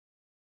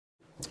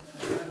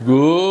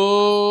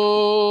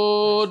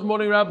Good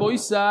morning, Rabbi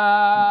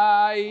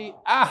Isai.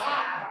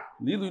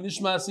 Lilu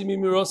Nishma Simi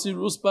Mirosi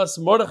Ruspas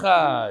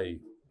Mordechai.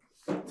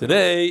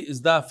 Today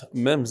is Daf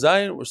Mem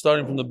Zayin. We're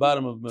starting from the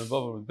bottom of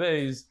Mevav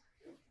Beis.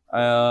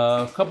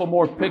 A couple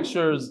more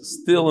pictures,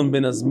 still in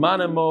Ben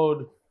Azmana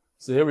mode.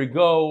 So here we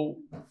go.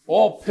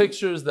 All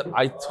pictures that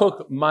I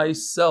took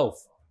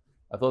myself.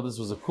 I thought this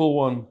was a cool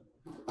one.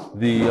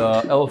 The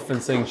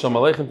elephants saying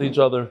Shalom Aleichem to each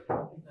other.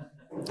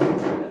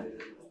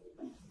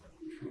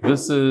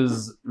 This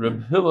is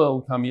Reb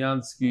Hillel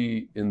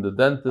Kamiansky in the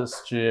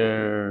dentist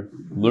chair,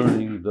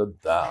 learning the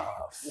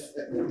daf.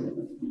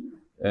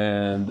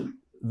 And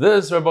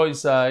this, Rabbi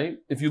Isai,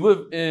 if you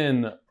live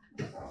in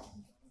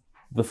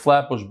the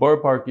Flatbush Bar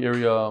Park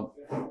area,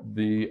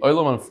 the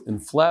Olam in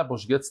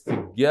Flatbush gets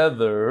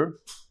together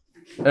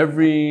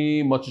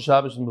every Motzei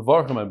Shabbos in the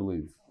Varchim, I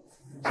believe.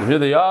 So here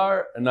they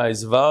are, a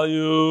nice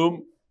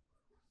volume.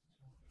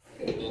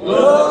 Good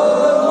morning!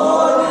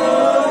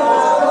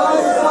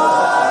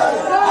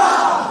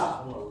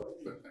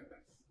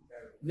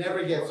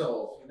 Never gets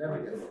old.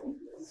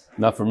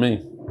 Not for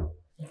me.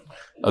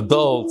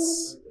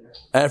 Adults,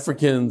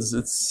 Africans,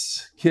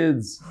 it's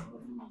kids.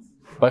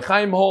 By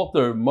Chaim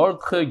Holter,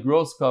 Mordechai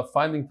Groska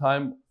finding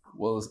time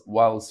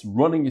while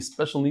running a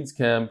special needs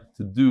camp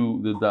to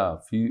do the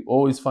daf. He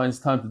always finds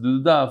time to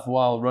do the daf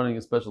while running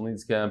a special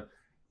needs camp.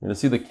 You're going to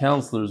see the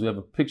counselors. We have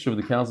a picture of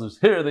the counselors.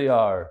 Here they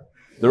are.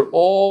 They're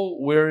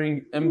all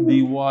wearing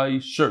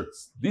MDY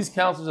shirts. These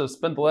counselors have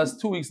spent the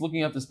last 2 weeks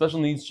looking after special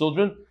needs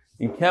children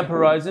in Camp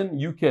Horizon,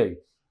 UK.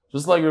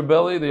 Just like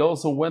Rebelli, they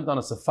also went on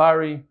a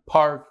safari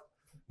park.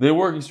 They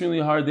work extremely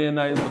hard day and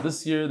night, but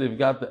this year they've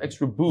got the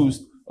extra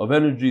boost of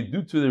energy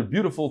due to their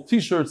beautiful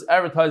t-shirts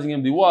advertising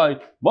MDY.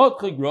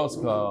 Mordechai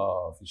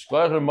Groska.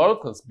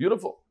 It's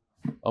beautiful.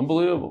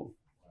 Unbelievable.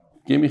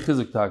 Gave me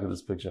chizuk talk of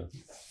this picture.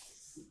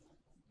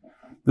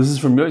 This is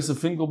from Yosef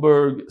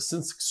Finkelberg,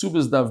 since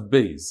Ksubas Daf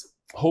Beis.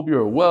 Hope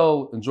you're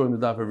well, enjoying the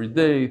daf every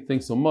day.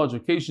 Thanks so much.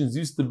 Vacations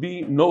used to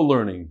be no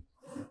learning.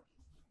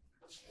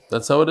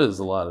 That's how it is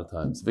a lot of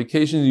times.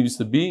 Vacations used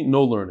to be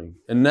no learning.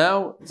 And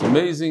now, it's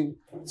amazing.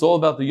 It's all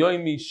about the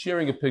Yomi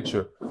sharing a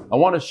picture. I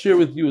want to share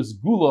with you a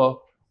gula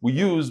we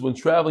use when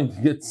traveling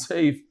to get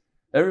safe.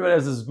 Everybody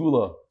has this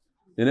gula.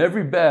 In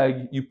every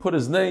bag, you put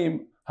his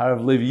name,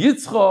 Harav Levi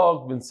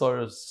Yitzchak, Ben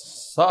Sarah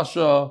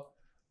Sasha.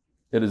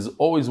 It has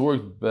always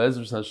worked.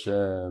 Be'ezras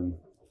Hashem.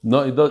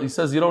 No, he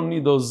says you don't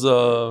need those.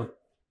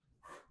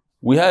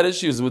 We had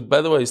issues with,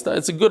 by the way, it's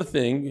a good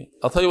thing.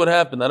 I'll tell you what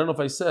happened. I don't know if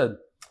I said.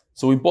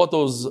 So we bought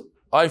those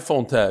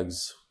iPhone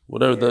tags,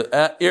 whatever, the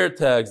Air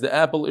tags, the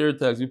Apple Air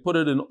tags. We put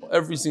it in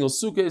every single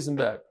suitcase and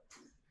bag.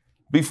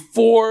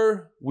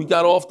 Before we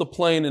got off the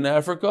plane in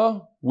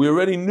Africa, we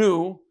already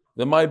knew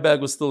that my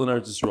bag was still in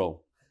Eretz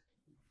Yisrael.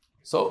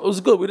 So it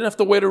was good. We didn't have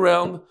to wait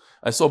around.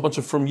 I saw a bunch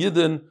of from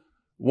Yidden.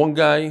 One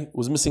guy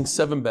was missing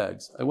 7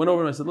 bags. I went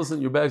over and I said,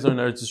 listen, your bags are in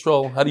Eretz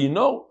Yisrael. How do you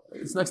know?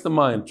 It's next to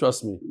mine.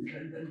 Trust me.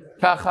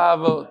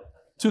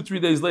 2-3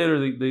 days later,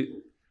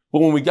 but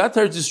when we got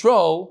to Eretz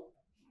Yisrael,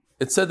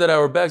 it said that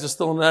our bags are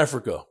still in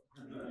Africa.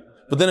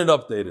 But then it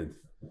updated.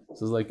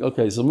 So it's like,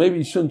 okay, so maybe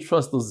you shouldn't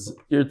trust those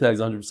ear tags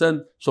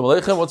 100%. Shalom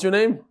Aleichem, what's your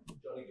name?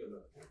 Johnny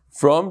Goodman.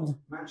 From?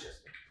 Manchester.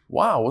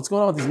 Wow, what's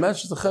going on with these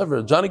Manchester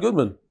Chevra? Johnny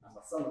Goodman. I'm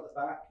a son at the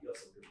back.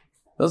 Yosef Goodman.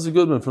 That's a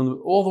good one.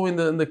 All the way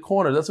in the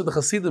corner. That's where the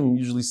Hasidim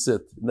usually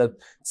sit.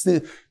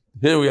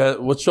 Here we are.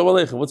 What's Shalom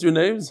Aleichem? What's your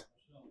names?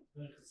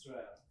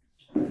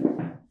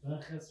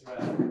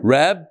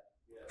 Rab?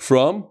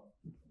 From?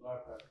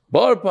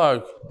 Bar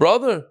Park.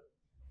 Brother?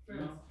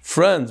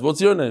 Friends.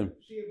 What's your name?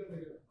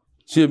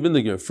 Shia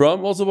Bindiger.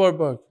 From? Also Bar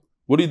Park.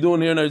 What are you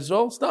doing here in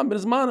Israel? Stop, Ben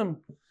Azmanim.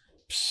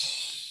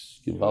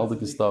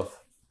 Gewaldige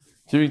stuff.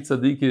 Kirik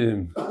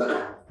Tzadikim.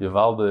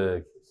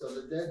 Gewaldig. So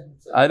the dead.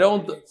 I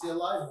don't. It's the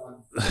alive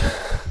one.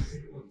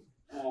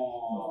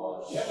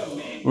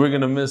 We're going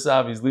to miss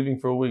Avi. He's leaving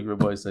for a week,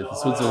 Rabbi said, to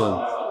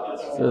Switzerland.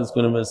 So it's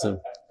going to miss him.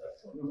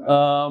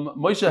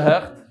 Moshe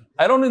Hecht.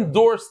 I don't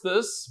endorse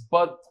this,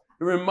 but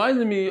it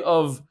reminded me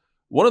of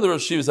one of the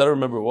Rosh Yeshivas, I don't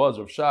remember what it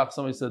was, Rav Shach.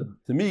 Somebody said,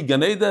 to me,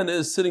 Gan Eden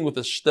is sitting with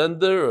a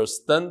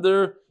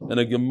stender and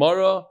a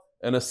Gemara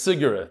and a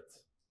cigarette.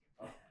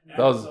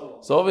 So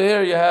over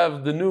here you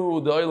have the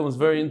Olam is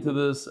very into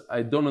this.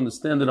 I don't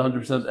understand it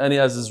 100%. And he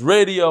has his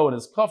radio and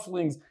his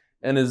cufflinks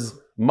and his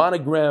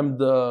monogrammed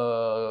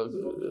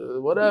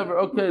whatever.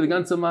 Okay, the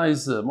ganze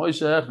Meise. Moshe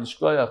Hecht,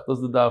 Yishkoyach,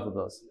 does the daf with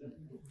us.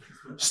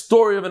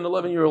 Story of an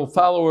 11-year-old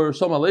follower.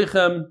 Shalom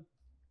Aleichem.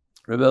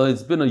 Rebel,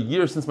 it's been a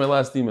year since my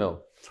last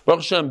email.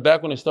 Baruch Hashem,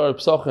 back when I started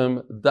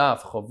Psachim, Daf,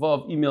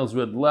 Chavav, emails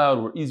read loud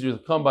were easier to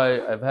come by.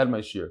 I've had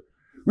my share.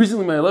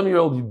 Recently, my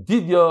 11-year-old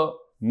Yedidya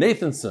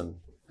Nathanson,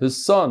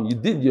 his son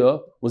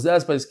Yedidya, was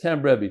asked by his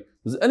camp Rebbe,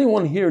 does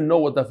anyone here know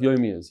what Daf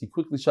Yomi is? He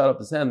quickly shot up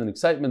his hand in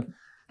excitement.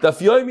 Daf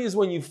Yomi is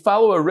when you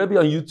follow a Rebbe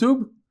on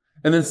YouTube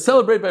and then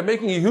celebrate by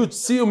making a huge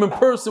siyum in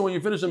person when you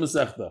finish a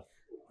Masechta.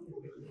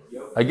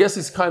 I guess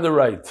he's kind of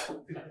right.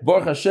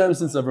 Baruch Hashem,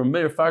 since Avram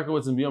Meir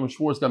Farkowitz and Biyam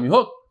Schwartz got me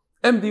hooked,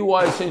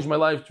 MDY has changed my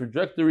life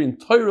trajectory in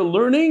Torah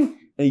learning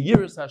and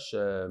Yiras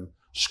Hashem.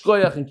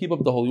 Shkoyach and keep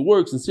up the holy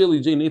work. Sincerely,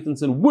 Jay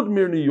Nathanson,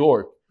 Woodmere, New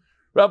York.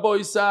 Rabbi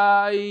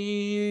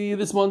Isai,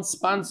 this month's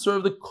sponsor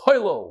of the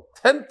Koilo,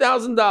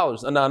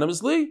 $10,000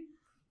 anonymously.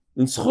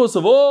 In schus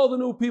of all the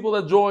new people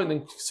that joined,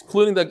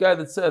 including that guy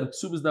that said,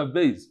 Ksubas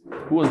Navbeis.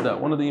 Who was that?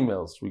 One of the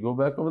emails. Should we go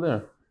back over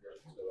there?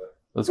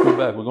 Let's go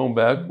back. We're going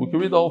back. We can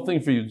read the whole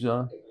thing for you,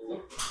 John.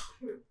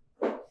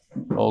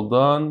 Hold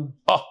on.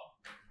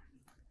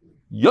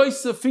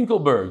 Yosef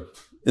Finkelberg.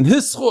 In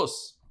his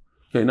schus.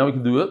 Okay, now we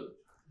can do it.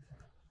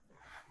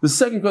 The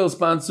second Koil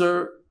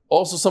sponsor,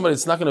 also somebody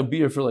that's not going to be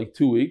here for like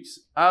 2 weeks.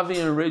 Avi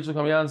and Rachel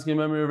Kamiansky, in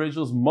memory of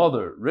Rachel's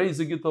mother.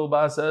 Reza Gittel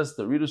Bas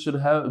Esther. Rita should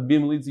have be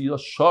Melitza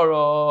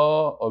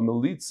Yashara or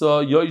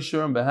Melitza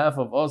Yosher on behalf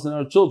of us and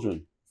our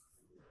children.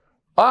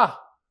 Uba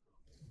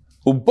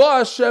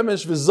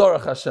Hashemesh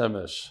v'zorach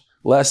Hashemesh.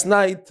 Last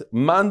night,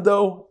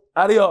 Mando,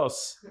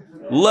 adios,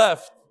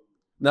 left.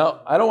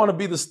 Now, I don't want to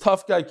be this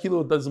tough guy,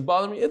 Kilo, it doesn't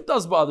bother me. It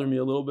does bother me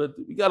a little bit.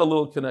 We got a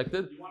little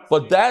connected.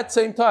 But that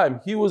same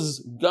time, he was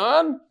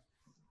gone.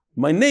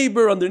 My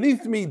neighbor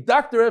underneath me,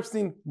 Dr.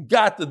 Epstein,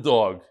 got the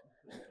dog.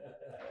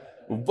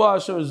 Uba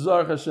Hashemesh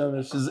v'zorach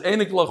Hashemesh. His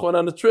Einik Loch went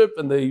on a trip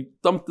and they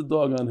dumped the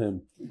dog on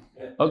him.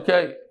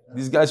 Okay,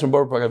 these guys from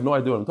Borough Park, I have no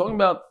idea what I'm talking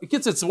about.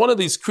 It's one of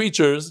these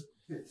creatures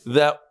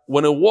that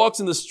when it walks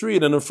in the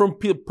street and a front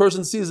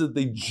person sees it,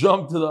 they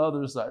jump to the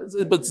other side.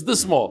 But it's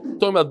this small. I'm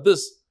talking about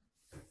this.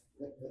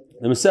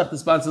 The Masech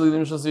Dispensely, the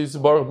Mishnah says,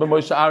 Baruch ben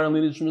Moshe Aaron,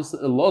 Moshe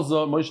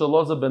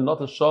Loza ben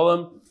Nata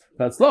Shalom,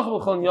 Katzlach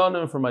v'chol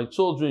yanim for my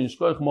children,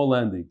 Yishkoich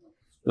Molandi.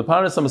 The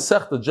Parnas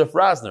HaMasechta, Jeff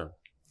Rasner,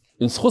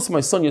 in Schus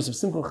my son Yosef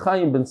Simcha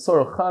Chaim ben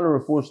Sorah Chana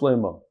Refuah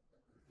Shlema.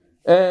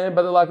 And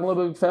by the Lack and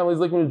Lebeck families,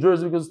 like New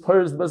Jersey, because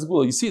Torah is the best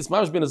gula. You see, it's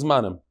Mamash ben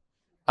Azmanim.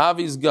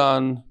 Avi's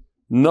gone.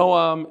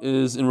 Noam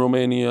is in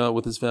Romania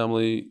with his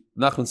family.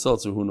 Nachman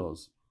Seltzer, who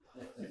knows?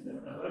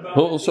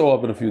 He'll show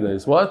up in a few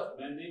days. What?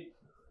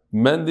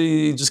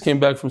 Mendy just came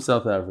back from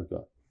South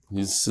Africa.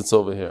 He sits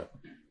over here.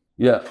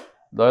 Yeah,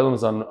 the island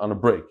is on a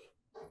break.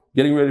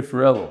 Getting ready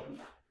for Elul.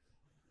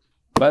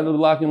 By the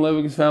Lack and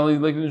Levick's family,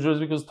 like in New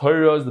Jersey, because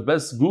Torah is the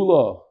best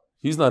gula.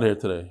 He's not here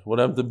today. What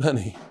happened to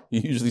Benny?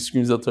 He usually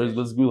screams out Torah is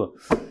the best gula.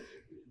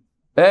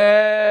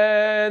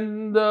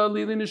 And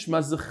Lili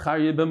Nishmas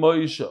Zechariah ben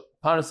Moshe.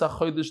 Parasach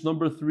Chodesh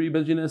number 3,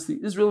 Benjamin Esti.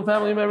 Israel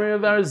family memory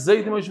of our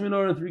Zayd Moshe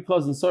Menorah and 3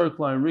 cousins, Sarah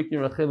Klein, Ricky,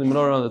 and Rachel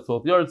Menorah on the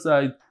 12th yard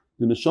side.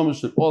 The Neshama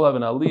should all have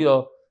an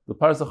aliyah. The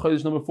Parasach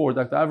Chodesh number 4,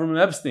 Dr. Avram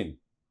Epstein.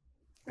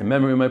 In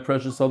memory of my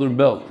precious Southern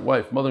Belle,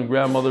 wife, mother, and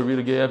grandmother,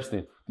 Rita Gay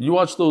Epstein. Did you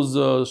watch those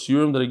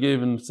shiurim that I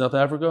gave in South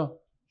Africa?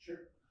 Sure.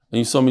 And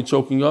you saw me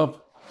choking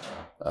up?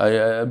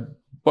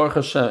 Baruch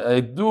Hashem.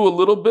 I do a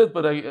little bit,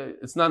 but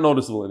it's not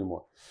noticeable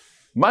anymore.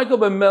 Michael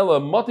Ben Mela,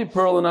 Mati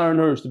Pearl and Aaron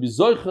Hirsch to be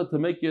Zoicha to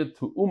make it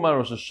to Umar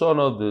Rosh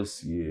Hashanah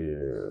this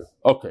year.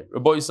 Okay,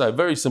 Rabbi Yisai,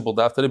 very simple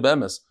daf today,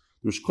 Be'emes.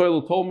 Rosh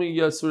Koilo told me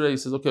yesterday, he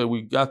says, okay,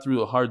 we got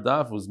through a hard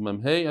daf, it was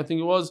Memhei, I think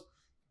it was.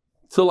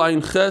 Till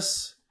Ayin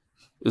Ches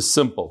is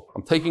simple.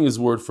 I'm taking his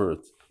word for it.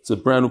 It's a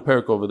brand new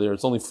parak over there.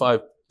 It's only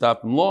 5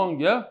 dafim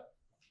long, yeah?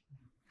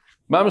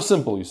 Mamash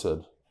simple, you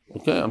said.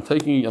 Okay, I'm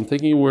taking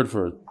your word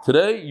for it.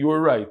 Today, you were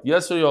right.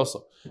 Yesterday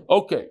also.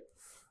 Okay.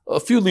 A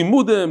few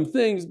limudim,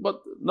 things,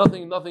 but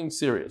nothing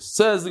serious.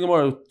 Says the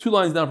Gemara, 2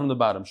 lines down from the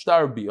bottom.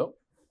 Shtar Bio.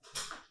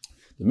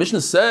 The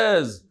Mishnah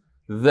says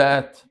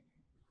that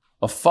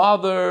a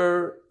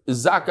father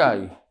is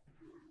zakai.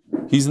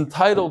 He's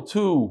entitled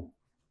to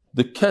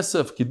the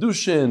kesef,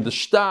 kiddushin, the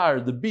shtar,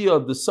 the bia,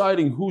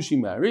 deciding who she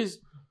marries.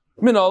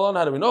 Min Alon,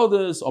 how do we know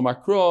this?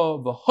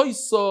 Omakro,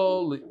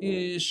 v'hoiso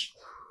leish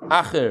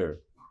acher.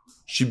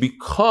 She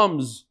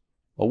becomes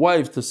a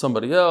wife to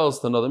somebody else,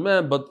 to another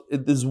man, but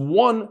it is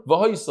one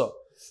v'hoisa.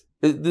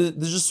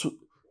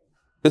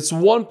 It's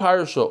one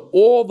parasha.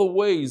 All the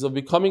ways of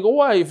becoming a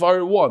wife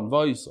are one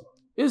v'hoisa.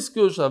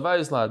 Iskush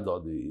havayis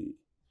la'adadi.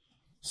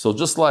 So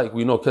just like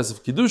we know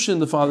kesef kiddushin,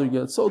 the father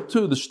gets, so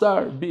too the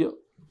shtar bia.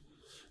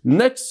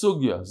 Next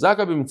sugya,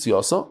 zaka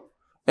b'mitziasa,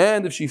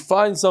 and if she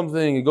finds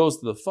something, it goes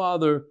to the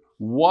father.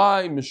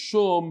 Why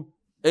mishum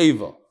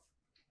eva?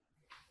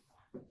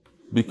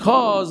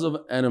 Because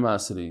of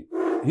animosity.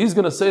 He's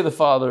going to say to the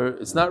father,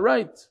 it's not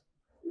right.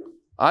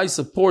 I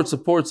support.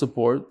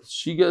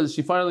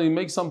 She finally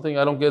makes something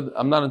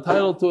I'm not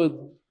entitled to it.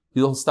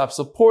 He'll stop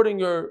supporting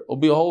her. It'll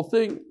be a whole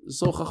thing.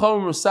 So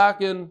Chacham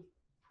Rasakin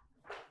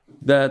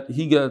that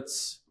he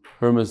gets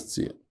her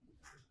mitzvah.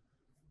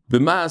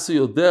 How do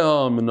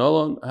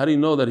you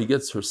know that he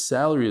gets her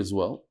salary as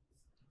well?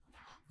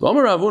 And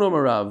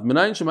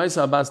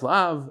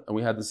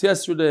we had this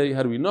yesterday.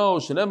 How do we know?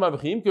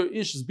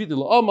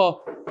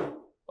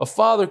 A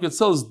father could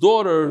sell his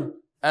daughter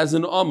as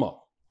an amma.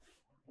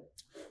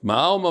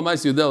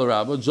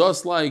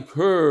 Just like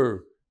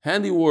her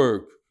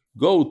handiwork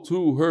go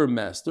to her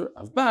master.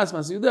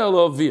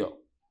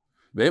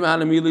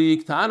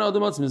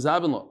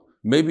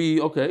 Maybe,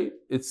 okay,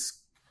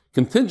 it's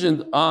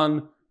contingent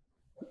on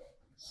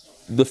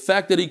the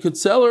fact that he could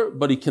sell her,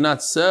 but he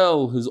cannot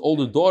sell his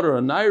older daughter,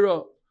 a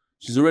naira.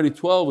 She's already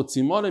 12 with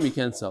Simonim, he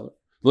can't sell her.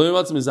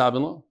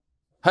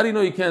 How do you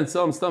know you can't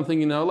sell? I'm still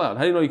thinking out loud.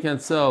 How do you know you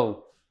can't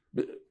sell?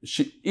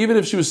 Even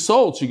if she was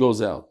sold, she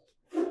goes out.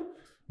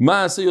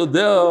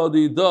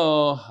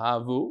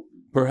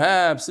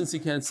 Perhaps since he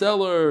can't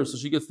sell her, so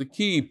she gets to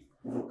keep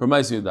her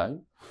Ma'aseh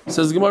Yadayim.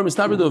 Says the Gemara,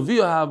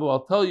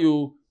 I'll tell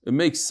you, it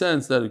makes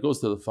sense that it goes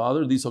to the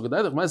father. So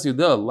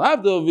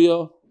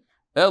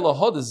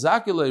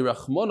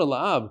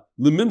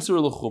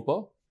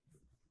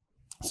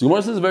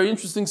Gemara says a very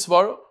interesting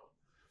svara.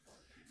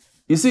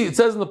 You see, it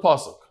says in the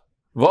pasuk,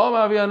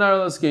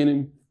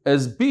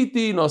 as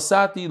biti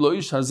nosati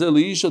loish hazel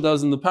liisha, that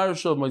was in the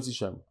parasha of Moshe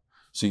Shem.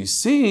 So you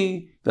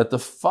see that the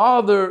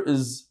father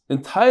is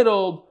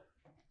entitled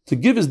to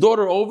give his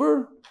daughter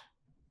over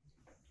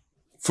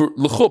for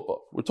l'chuppah.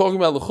 We're talking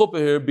about l'chuppah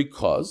here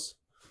because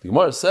the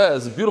Gemara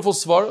says, a beautiful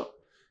svara,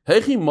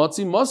 hechi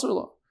matzi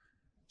masarla.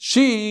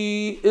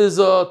 She is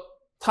a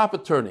top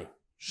attorney.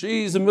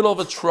 She's in the middle of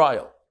a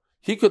trial.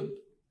 He could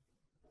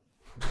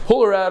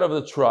pull her out of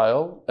the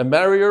trial and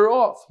marry her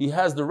off. He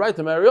has the right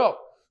to marry off.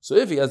 So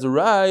if he has the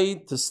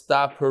right to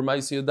stop her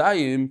Ma'aseh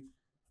Yadayim,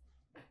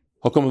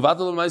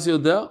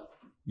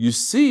 you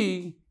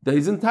see that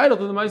he's entitled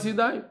to the Ma'aseh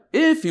Yadayim.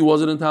 If he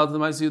wasn't entitled to the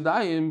Ma'aseh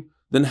Yadayim,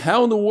 then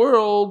how in the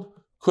world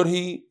could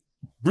he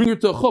bring her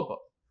to a chuppah?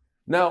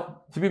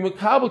 Now, to be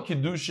Makabel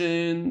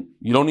Kiddushin,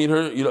 you don't need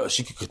her,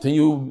 she could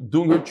continue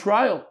doing her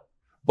trial.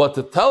 But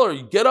to tell her,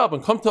 you get up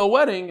and come to a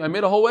wedding, I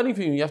made a whole wedding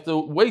for you, you have to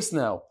waste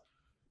now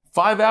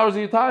 5 hours of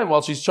your time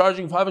while she's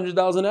charging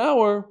 $500 an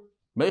hour,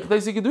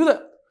 he could do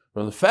that.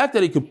 But the fact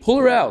that he could pull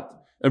her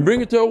out and bring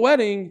her to a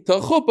wedding, to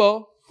a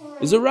chuppah,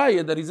 is a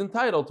raya that he's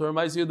entitled to her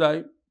Ma'aseh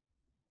Yadayim.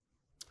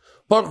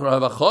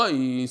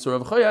 So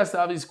Rav Chai has to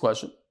have this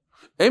question.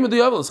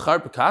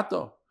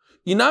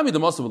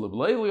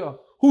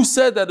 Who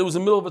said that it was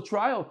in the middle of a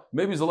trial?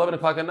 Maybe it's 11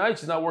 o'clock at night,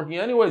 she's not working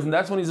anyways, and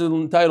that's when he's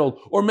entitled.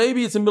 Or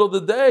maybe it's in the middle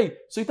of the day,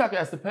 so Yitaka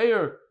has to pay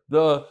her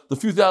the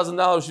few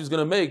 $1,000s she's going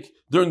to make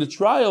during the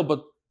trial,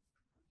 but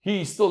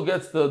he still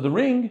gets the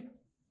ring,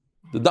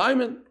 the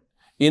diamond.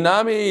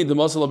 Inami, the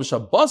masala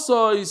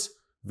b'shabbasos,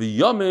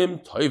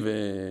 v'yamim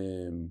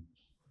toivim.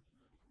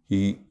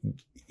 He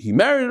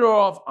married her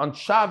off on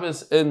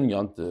Shabbos and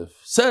Yontif.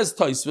 Says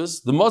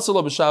Tosfos, the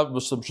masala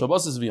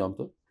b'shabbasos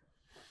v'yamtiv.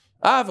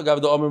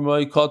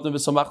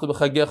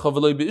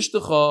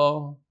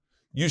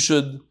 You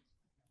should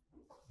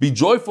be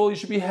joyful, you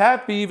should be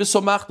happy with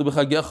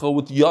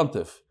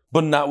Yontif,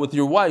 but not with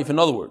your wife. In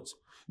other words,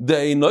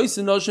 it's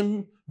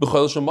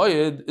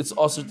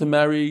also to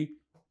marry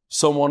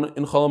someone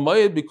in Chol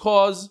HaMoed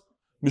because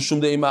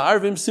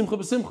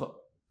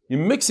you're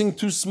mixing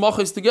two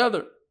smachas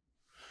together.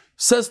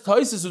 Says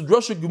Tosfos with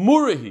Drasha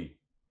Gemurahi.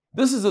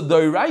 This is a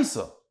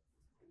Doraisa.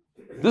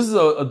 This is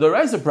a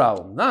Doraisa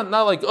problem.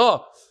 Not like,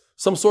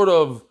 some sort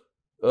of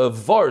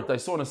vart I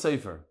saw in a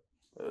sefer.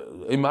 No,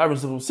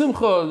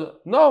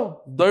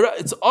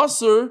 it's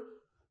usher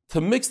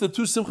to mix the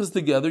two simchas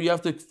together. You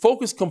have to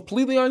focus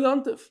completely on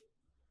Yontif.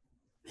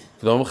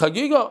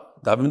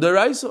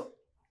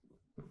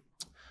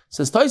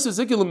 Says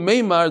Tosfos Zikil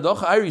Meimar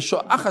Doch Irish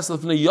Achas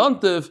Lefnei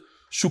Yontif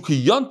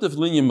Shuki Yontif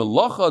Linyan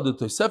Melacha the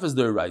Tosefes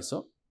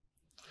Deraisa.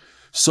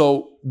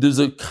 So there's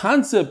a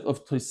concept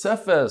of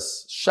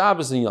Tosefes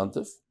Shabbos and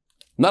Yontif.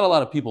 Not a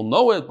lot of people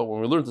know it, but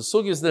when we learned the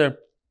sugyas there,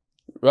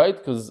 right?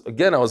 Because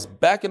again, I was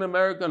back in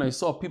America and I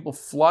saw people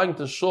flying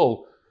to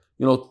shul,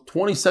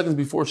 20 seconds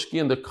before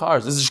Shkia in their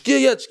cars. This is Shkia,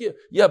 yeah, Shkia.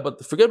 Yeah,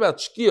 but forget about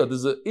Shkia.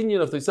 There's an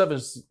Indian of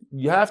Tosefes.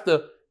 You have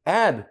to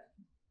add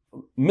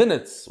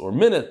minutes or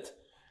minute.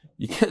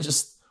 You can't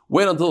just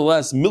wait until the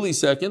last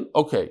millisecond.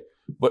 Okay,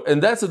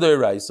 and that's a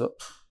Deiraisa.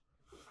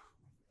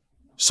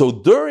 So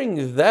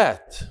during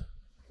that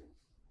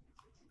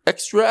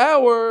extra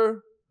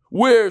hour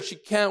where she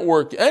can't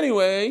work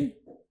anyway,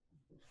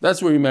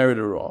 that's where he married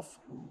her off.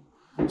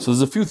 So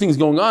there's a few things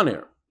going on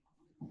here.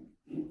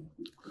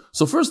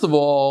 So first of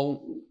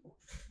all,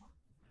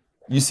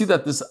 you see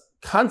that this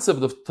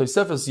concept of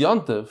Tosefes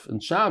Yontif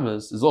and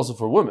Shabbos is also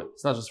for women.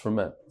 It's not just for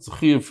men. It's a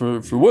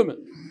chiyuv for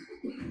women.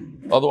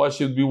 Otherwise,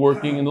 she would be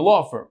working in the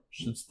law firm.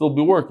 She should still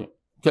be working.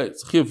 Okay,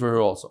 it's a chiyuv for her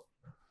also.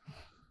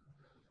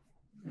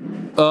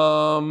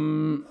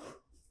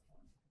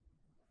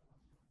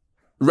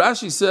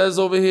 Rashi says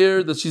over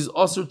here that she's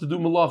usher to do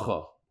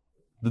malacha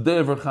the day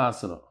of her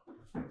chasana.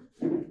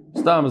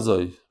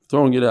 Stamazai,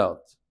 throwing it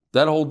out.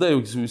 That whole day,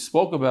 because we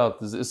spoke about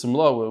this Isser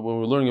Malacha when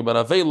we were learning about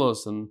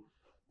Avelos, and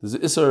there's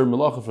Isser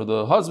Malacha for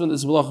the husband,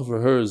 Isser Malacha for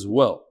her as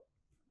well.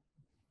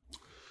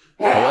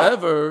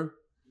 However,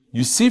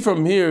 you see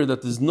from here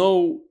that there's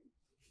no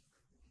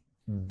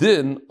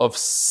din of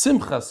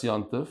Simchas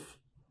Yontif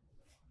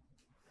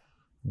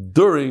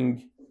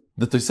during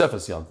the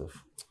Tosefes Yontif.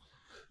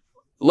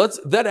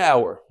 That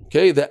hour,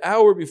 okay, the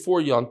hour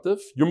before Yontif,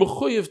 you're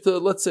mechuyev to,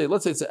 let's say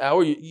it's an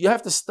hour, you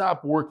have to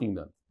stop working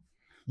then.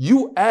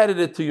 You added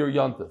it to your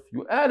Yontif.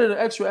 You added an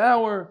extra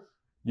hour,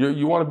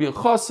 you want to be a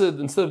chassid,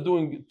 instead of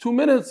doing 2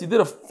 minutes, you did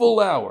a full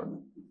hour.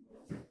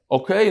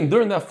 Okay, and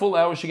during that full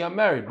hour, she got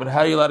married. But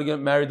how are you allowed to get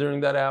married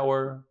during that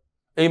hour?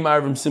 Ein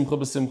ma'arvim simcha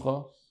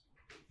b'simcha.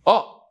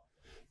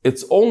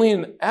 it's only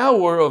an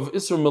hour of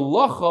Isser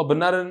Melacha, but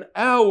not an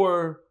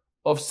hour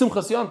of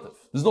Simchas Yantiv.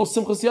 There's no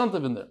Simchas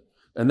Yantiv in there.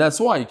 And that's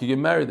why you could get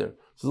married there.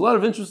 So there's a lot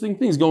of interesting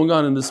things going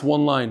on in this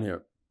one line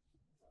here.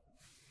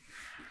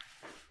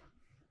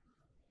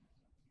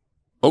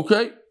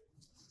 Okay.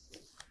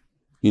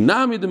 So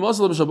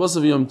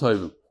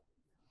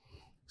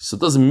it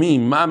doesn't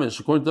mean mamish,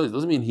 according to this, it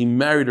doesn't mean he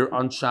married her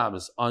on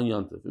Shabbos, on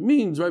Yantiv. It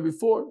means right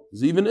before.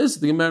 There's even is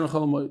to get married on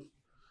Chol Hamoed.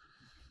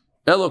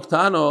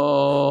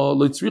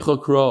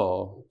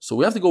 So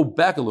we have to go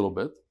back a little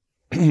bit.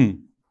 The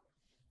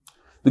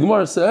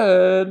Gemara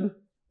said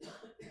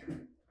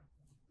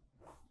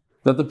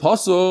that the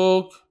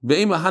pasuk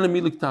ve'ema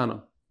hanami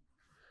liktana.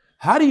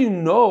 How do you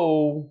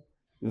know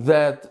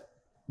that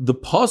the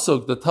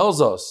pasuk that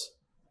tells us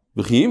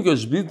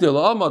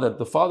that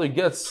the father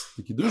gets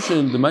the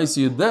kiddushin, the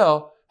ma'aseh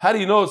yadel? How do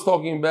you know it's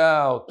talking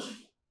about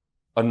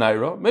a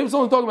naira? Maybe it's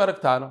only talking about a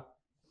ktana.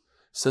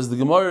 Says the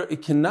Gemara,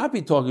 it cannot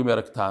be talking about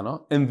a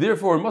ktana, and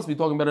therefore it must be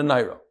talking about a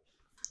naira.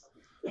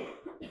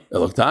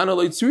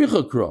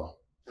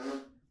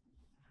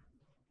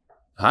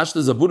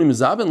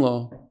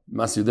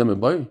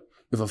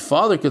 If a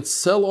father could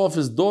sell off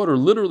his daughter,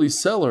 literally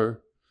sell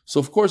her,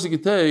 so of course he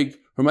could take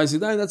her ma'aseh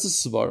yadayim, that's a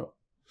svara.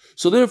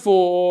 So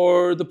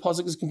therefore, the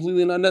pasuk is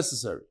completely not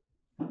necessary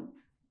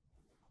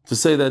to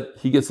say that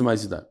he gets the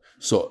ma'aseh yadayim.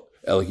 So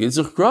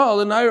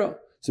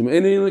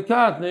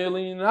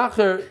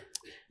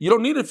you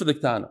don't need it for the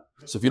ktana.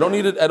 So if you don't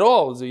need it at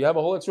all, so you have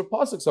a whole extra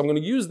pasuk. So I'm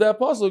going to use that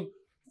pasuk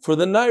for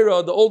the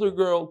naira, the older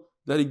girl,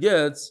 that he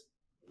gets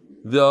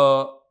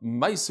the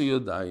ma'aseh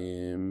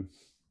yadayim.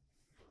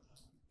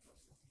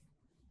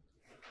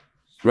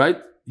 Right?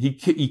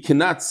 He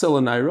cannot sell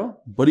a naira,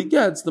 but he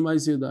gets the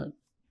ma'aseh yadayim.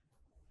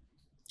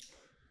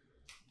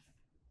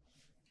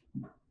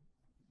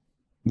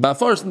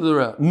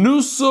 New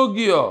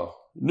sugya.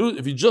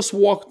 If you just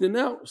walked in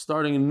now,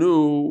 starting a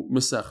new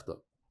mesechta.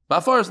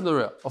 A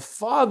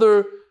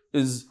father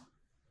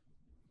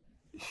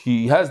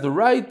he has the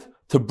right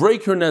to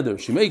break her nether.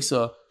 She makes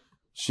a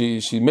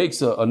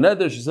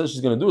nether. She says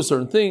she's going to do a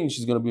certain thing.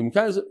 She's going to be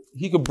mechanical.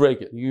 He could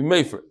break it. He can be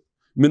made for it.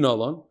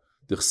 Minalan.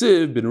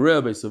 Dichsiv bin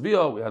Rea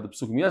Beisavia. We had the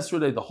psukim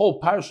yesterday. The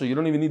whole parsha. You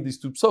don't even need these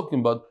two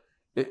psukim, but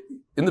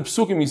in the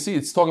psukim you see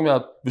it's talking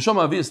about B'Sham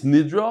Avias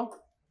Nidra.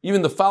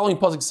 Even the following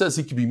pasuk says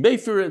he could be made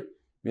for it.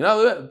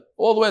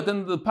 All the way at the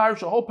end of the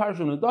parsha, whole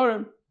parsha of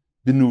Nadarim,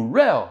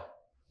 Binurel,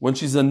 when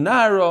she's a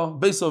Nara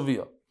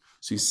Beisavia.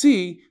 So you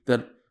see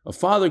that a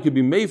father could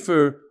be made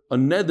for a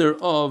nether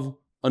of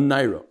a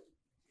naira,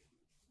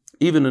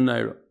 even a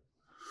naira.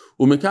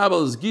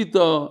 Umekabel is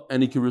gita,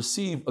 and he can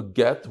receive a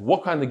get.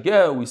 What kind of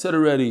get? We said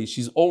already,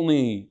 she's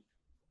only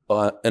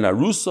an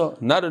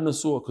arusa, not an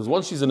asua, because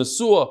once she's an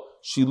asua,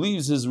 she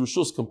leaves his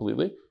rishus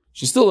completely.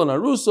 She's still an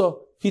arusa,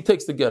 he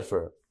takes the get for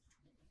her.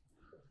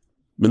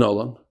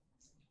 Minolan.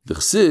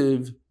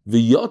 D'chsiv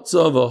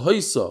v'yotza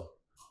v'hoisa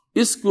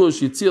iskush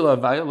yitzil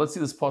avaya. Let's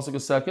see this pasuk a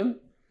second.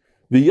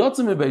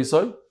 V'yotza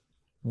mebeisoi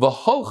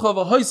v'holcha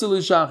v'hoisa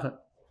l'shachen.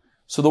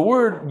 So the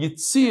word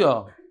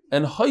yitzia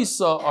and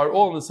hoisa are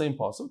all in the same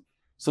pasuk.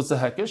 So it's a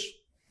hekesh.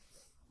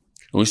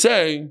 And we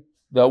say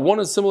that one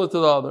is similar to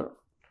the other.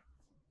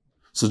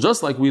 So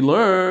just like we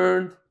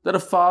learned that a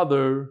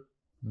father,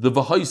 the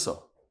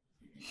v'hoisa,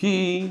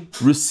 he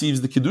receives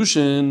the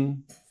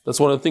kiddushin. That's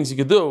one of the things he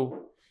could do.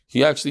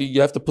 You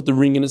have to put the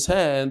ring in his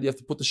hand. You have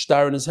to put the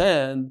shtar in his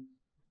hand.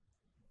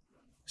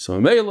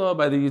 So Mela,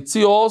 by the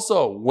Yitzia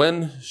also,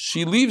 when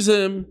she leaves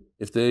him,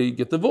 if they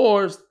get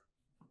divorced,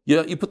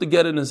 you put the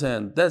get in his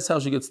hand. That's how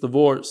she gets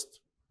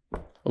divorced.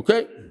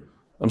 Okay?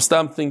 I'm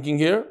thinking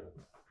here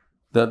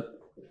that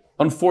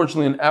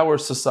unfortunately in our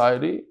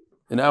society,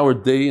 in our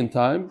day and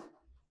time,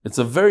 it's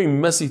a very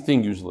messy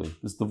thing usually,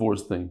 this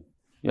divorce thing.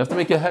 You have to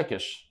make a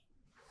hekesh.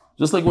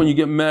 Just like when you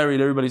get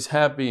married, everybody's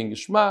happy and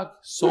geschmack,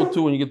 so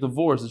too when you get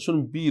divorced. It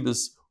shouldn't be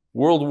this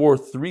World War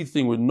III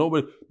thing where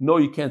nobody, no,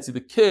 you can't see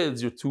the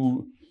kids, you're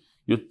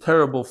a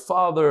terrible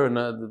father, and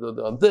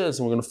on this,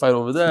 and we're going to fight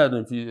over that,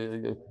 and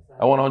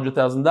I want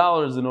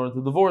 $100,000 in order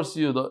to divorce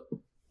you.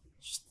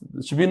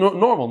 It should be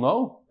normal,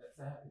 no?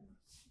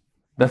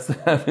 That's the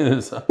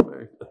happiness.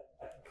 Very good.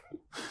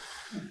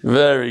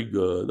 Very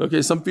good.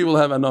 Okay, some people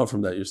have anah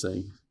from that, you're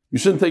saying. You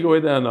shouldn't take away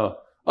the anah.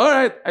 All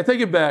right, I take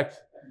it back.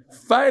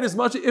 Fight as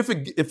much, if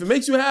it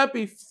makes you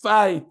happy,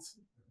 fight.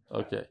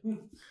 Okay.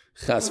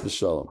 Chas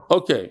v'shalom.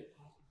 Okay.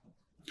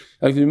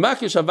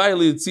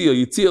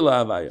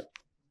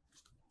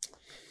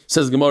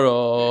 Says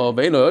Gemara,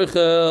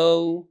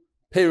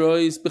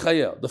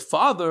 the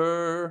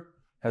father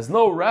has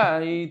no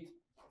right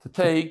to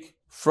take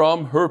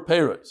from her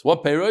peiros.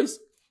 What peiros?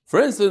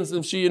 For instance,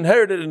 if she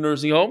inherited a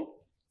nursing home,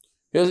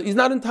 he's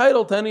not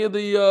entitled to any of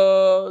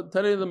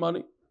the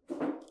money.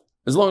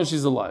 As long as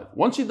she's alive.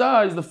 Once she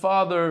dies, the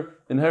father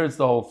inherits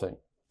the whole thing.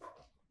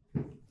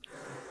 Who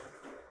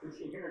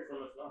she inherited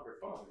from is not her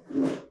father.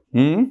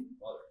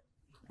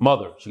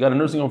 Mother. She got a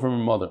nursing home from her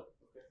mother.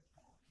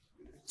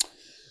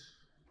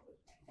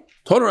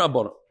 Torah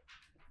Rabbana.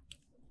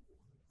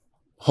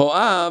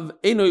 Ho'av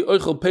einoi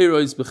oichel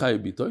peiros b'chayu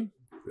bitoy.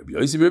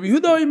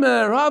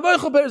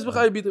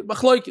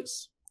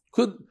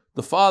 Could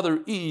the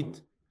father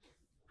eat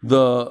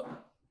the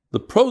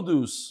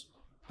produce,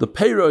 the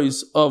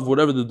peiros of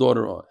whatever the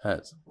daughter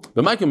has? What's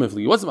the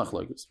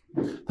machlokes?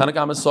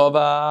 Tanakama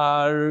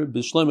sovar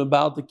b'shloim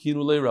about the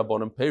kinulei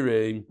rabbonim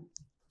peirei.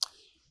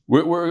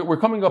 We're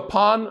coming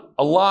upon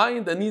a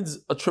line that needs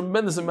a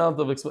tremendous amount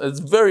of explanation. It's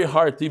very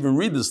hard to even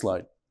read this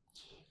line,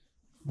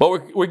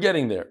 but we're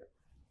getting there.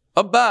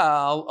 A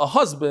Baal, a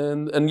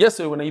husband, and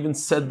yesterday when I even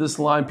said this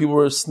line, people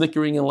were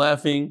snickering and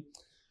laughing.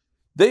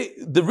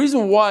 The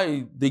reason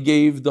why they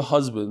gave the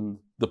husband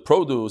the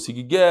produce, he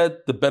could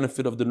get the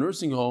benefit of the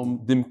nursing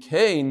home,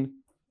 dimkain,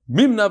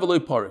 mimna v'lo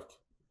parik.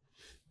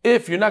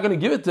 If you're not going to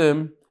give it to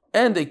him,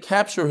 and they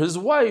capture his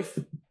wife,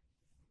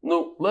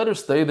 no, let her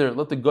stay there.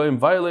 Let the goyim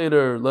violate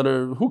her. Let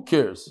her. Who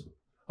cares?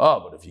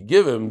 But if you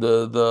give him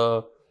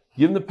the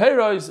pay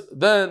rise,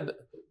 then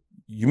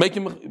you make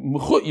him you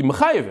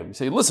mechayev him. You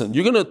say, listen,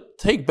 you're going to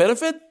take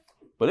benefit,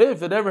 but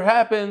if it ever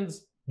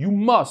happens, you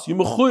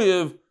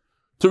mechayev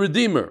to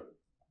redeem her.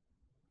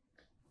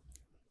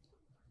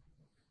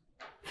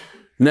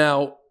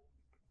 Now,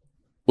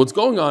 what's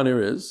going on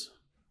here is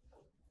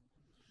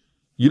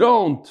you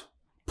don't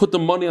put the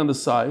money on the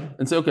side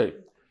and say, okay,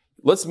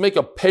 let's make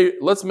a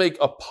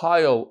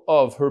pile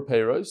of her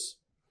payros.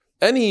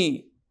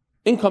 Any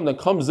income that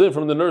comes in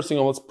from the nursing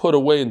home, let's put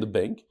away in the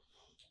bank.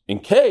 In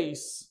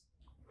case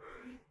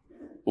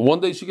one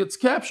day she gets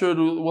captured,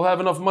 we'll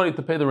have enough money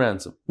to pay the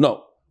ransom.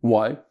 No.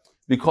 Why?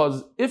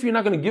 Because if you're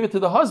not going to give it to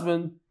the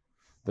husband,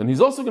 then he's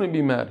also going to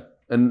be mad.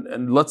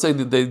 And let's say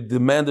that they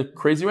demand a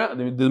crazy amount.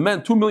 They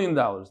demand $2 million.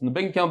 In the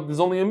bank account, there's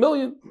only $1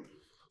 million.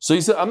 So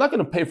he said, I'm not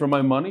going to pay for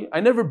my money. I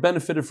never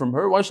benefited from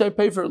her. Why should I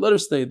pay for her? Let her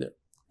stay there.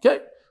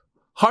 Okay?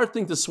 Hard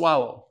thing to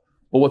swallow.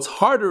 But what's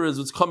harder is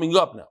what's coming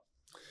up now.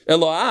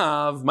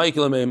 Eloav,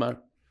 Michael Meimar.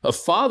 A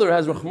father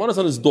has rachmanas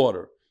on his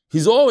daughter.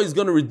 He's always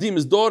going to redeem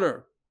his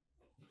daughter.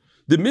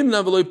 The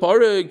mimna v'loy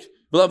parik,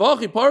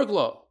 v'lavachi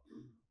parikla.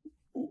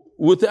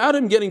 Without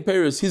him getting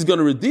Paris, he's going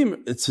to redeem her.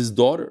 It's his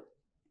daughter.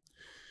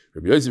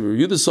 Rabbi Yosef, Rabbi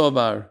Yehuda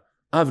Sovar,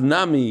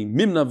 Avnami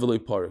mimna v'loy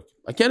parik.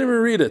 I can't even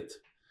read it.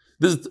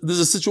 There's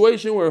a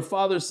situation where a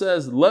father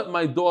says, let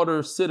my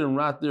daughter sit and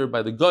rot there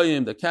by the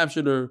goyim that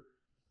captured her.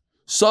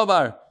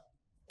 Sovar,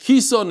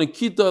 kiso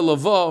nikita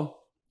lavo,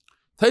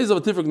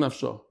 teizav tifrik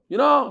nafsho. You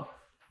know,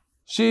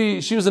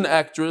 she was an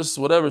actress,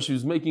 whatever. She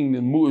was making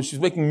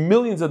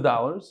millions of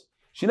dollars.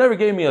 She never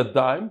gave me a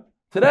dime.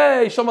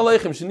 Today, Shalom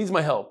Aleichem, she needs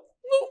my help.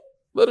 No,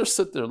 let her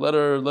sit there. Let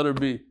her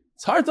be.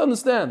 It's hard to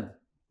understand.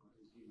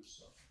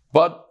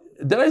 But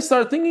then I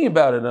started thinking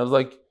about it, and I was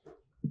like,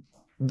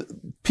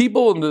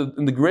 people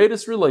in the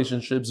greatest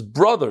relationships,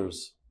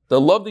 brothers that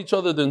loved each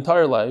other the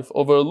entire life,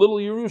 over a little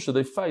Yerusha,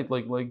 they fight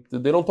like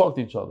they don't talk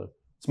to each other.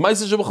 It's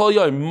Ma'aseh Shebachol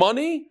Yoyim.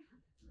 Money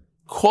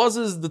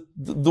causes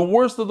the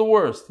worst of the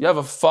worst. You have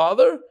a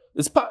father.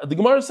 The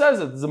Gemara says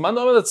it. There's a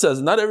manama that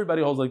says, not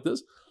everybody holds like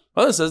this.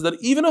 It says that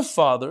even a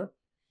father,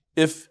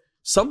 if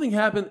something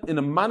happened in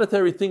a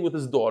monetary thing with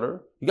his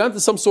daughter, he got into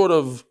some sort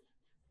of,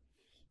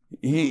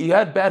 he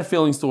had bad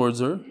feelings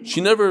towards her.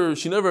 She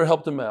never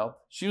helped him out.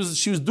 She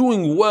was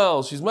doing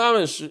well. She's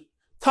mamish,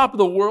 top of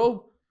the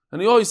world.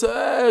 And he always said,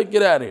 hey,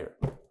 get out of here.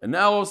 And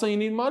now all of a sudden you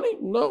need money?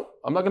 No,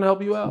 I'm not going to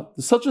help you out.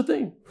 There's such a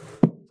thing.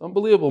 It's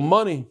unbelievable.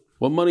 Money,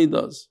 what money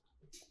does.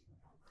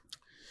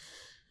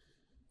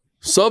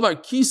 She has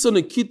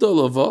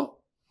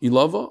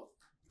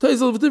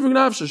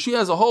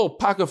a whole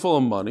pocket full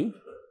of money.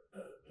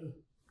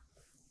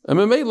 And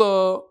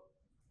Memela,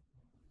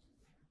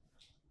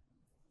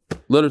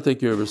 let her take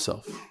care of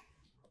herself.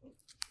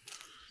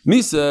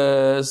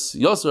 Nises,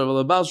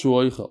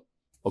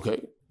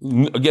 okay,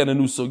 again a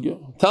new sugya.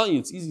 I'm telling you,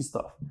 it's easy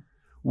stuff.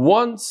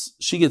 Once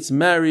she gets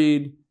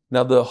married,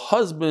 now the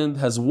husband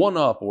has one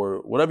up,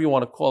 or whatever you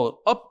want to call it,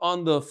 up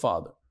on the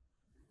father.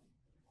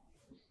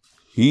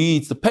 He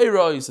eats the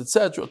peiros,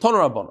 etc. Toner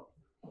Rabbanan.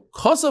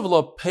 Chasav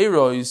lo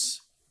peiros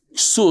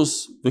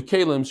ksus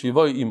v'kelim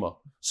shivoy ima.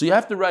 So you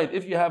have to write,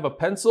 if you have a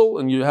pencil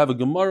and you have a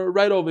Gemara,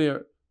 right over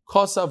here.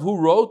 Chasav, who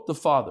wrote? The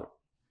father.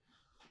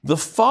 The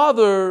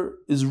father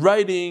is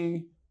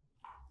writing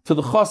to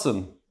the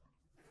chassan.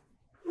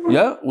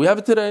 Yeah, we have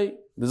it today.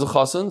 There's a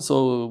chassan,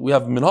 so we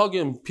have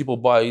minhagim. People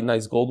buy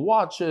nice gold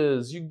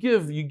watches. You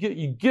gift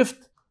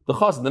the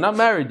chassan. They're not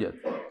married yet.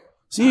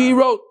 So he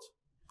wrote,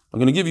 I'm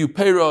going to give you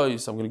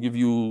peiros. I'm going to give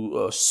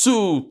you a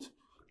suit,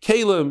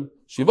 kalim,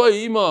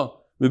 shivay ima,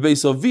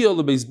 mebeis avia,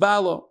 lebeis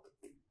bala.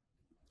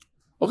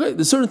 Okay,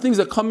 there's certain things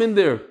that come in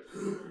there.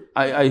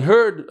 I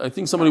heard, I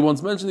think somebody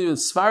once mentioned even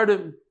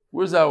Sfardim.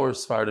 Where's our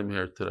Sfardim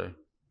here today?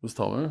 Who's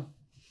Tomer?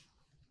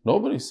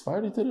 Nobody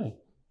Sfardi today.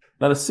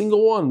 Not a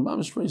single one.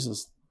 Mamish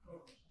racist.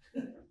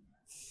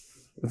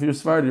 If you're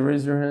Sfardi,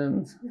 raise your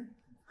hand.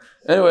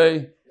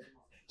 Anyway,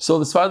 so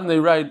the Sfardim, they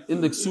write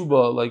in the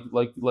Ksuba,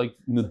 like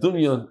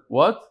Nedunya,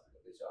 what?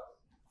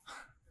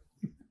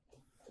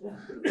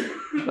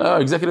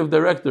 Executive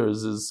director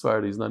is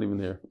Sfardi, he's not even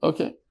here.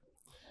 Okay.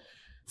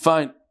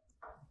 Fine.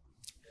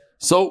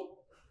 So,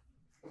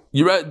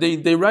 You write,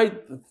 they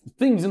write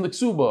things in the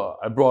ksuba.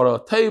 I brought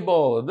a table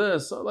or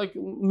this, like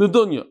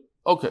nedunya.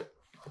 Okay.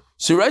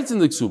 She writes in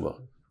the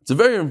ksuba. It's a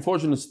very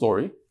unfortunate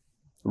story.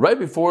 Right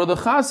before the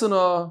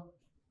chasana,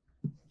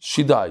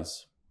 she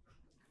dies.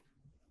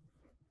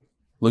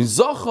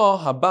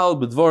 Lizacha habal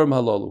b'dvarim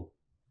halalu.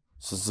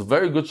 So it's a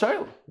very good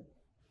child.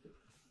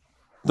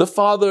 The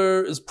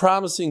father is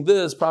promising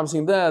this,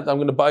 promising that. I'm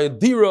going to buy a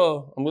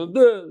dira. I'm going to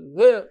do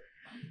this.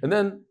 And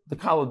then the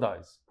kala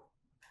dies.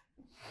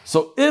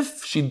 So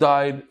if she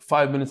died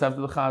 5 minutes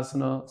after the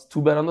chasana, it's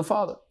too bad on the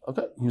father.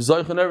 Okay, he was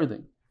zoich and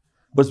everything.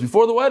 But it's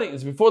before the wedding.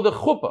 It's before the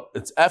chuppah.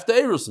 It's after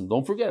Erusin.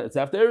 Don't forget, it's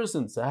after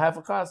Erusin. It's a half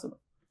a chasana.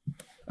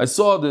 I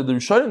saw the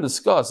Rishonim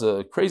discuss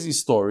a crazy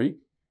story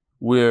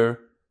where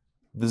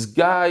this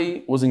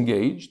guy was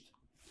engaged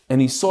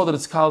and he saw that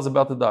his kala is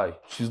about to die.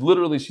 She's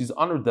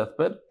on her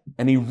deathbed,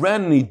 and he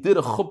ran and he did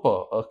a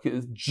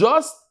chuppah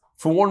just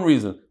for one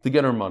reason, to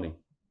get her money.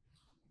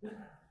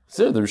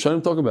 So the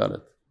Rishonim talk about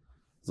it.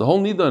 There's a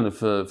whole nidan.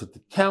 If it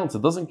counts,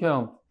 it doesn't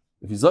count.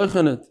 If he's zoich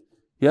in it,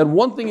 he had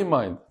one thing in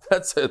mind.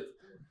 That's it.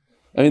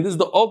 I mean, this is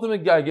the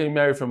ultimate guy getting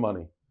married for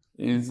money.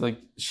 He's like,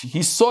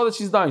 he saw that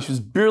she's dying. She was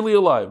barely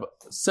alive,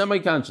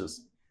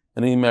 semi-conscious,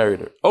 and he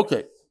married her.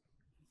 Okay.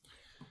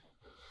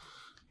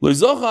 So we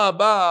have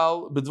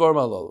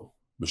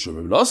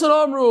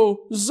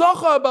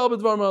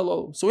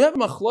a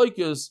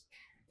machlokes.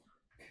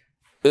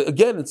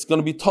 Again, it's going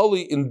to be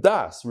totally in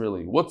das,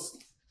 really. Was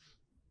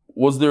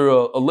there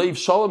a leiv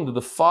shalom? Did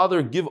the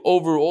father give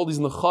over all these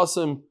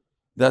nechasim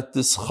that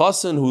this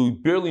chassan who he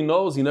barely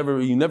knows, he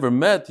never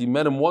met, he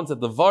met him once at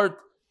the Vart,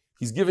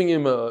 he's giving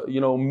him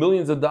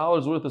millions of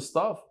dollars worth of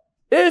stuff?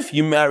 If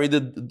you married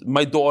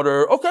my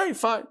daughter, okay,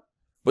 fine.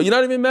 But you're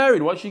not even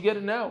married, why should you get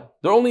it now?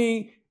 They're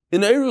only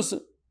in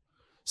Erusin.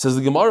 Says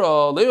the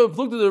Gemara,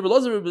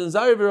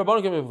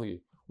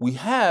 we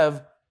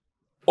have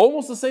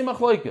almost the same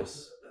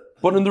machlokes,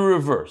 but in the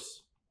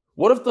reverse.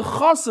 What if the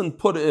chassan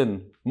put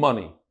in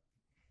money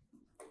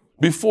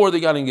before they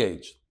got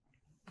engaged?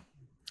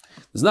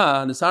 She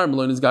gets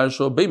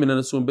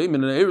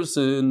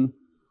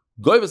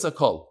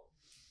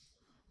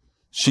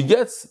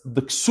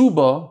the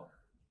ksuba,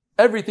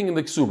 everything in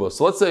the ksuba.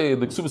 So let's say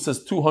the ksuba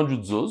says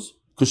 200 zuz,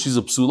 because she's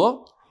a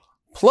psula,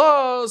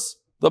 plus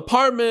the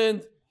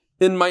apartment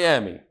in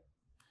Miami.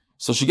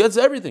 So she gets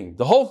everything,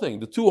 the whole thing,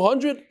 the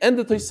 200 and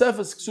the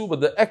Tosefes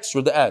ksuba, the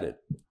extra, the added.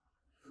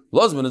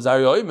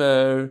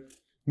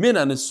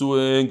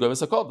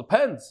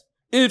 Depends.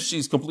 If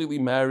she's completely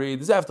married,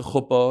 this is after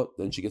chuppah,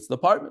 then she gets the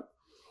apartment.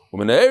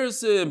 But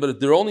if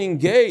they're only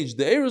engaged,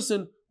 the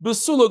erusin,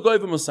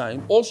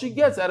 all she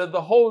gets out of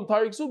the whole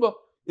entire ksuba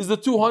is the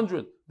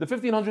 200, the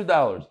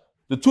 $1,500.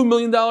 The $2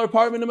 million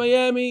apartment in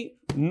Miami,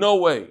 no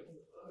way.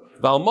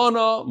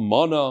 Valmana,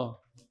 mana.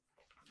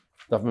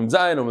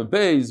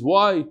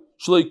 Why?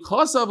 Says Rabbi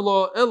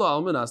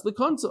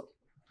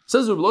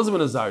Elazar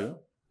ben Azariah,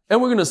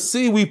 and we're going to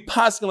see we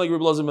pass like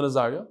Rabbi Elazar ben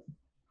Azariah.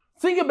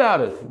 Think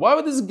about it. Why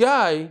would this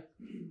guy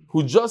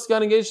who just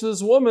got engaged to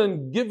this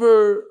woman give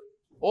her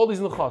all these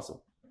nechasim?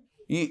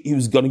 He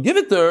was going to give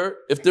it to her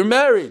if they're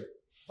married.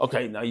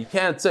 Okay, now you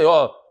can't say,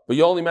 but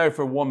you only married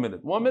for 1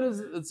 minute. 1 minute,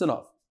 it's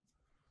enough.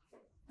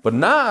 But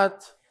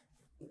not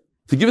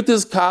to give it to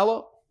his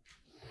kala.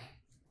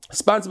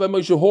 Sponsored by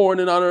Moshe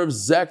Horn in honor of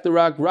Zach the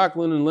Rock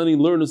Rocklin and Lenny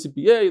Learner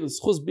CPA, the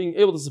schus being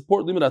able to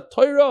support Limud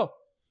Torah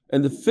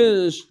and to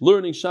finish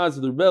learning shots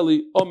of the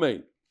belly.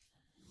 Amen.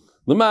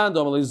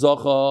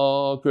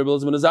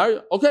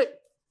 Okay,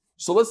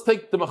 so let's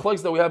take the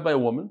machlokes that we have by a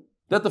woman,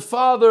 that the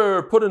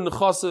father put in the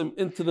chasim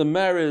into the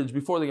marriage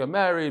before they got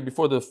married,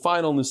 before the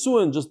final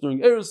nisuin, just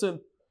during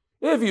erusin.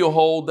 If you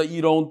hold that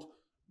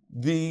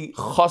the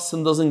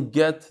chasim doesn't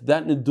get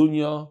that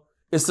nedunya,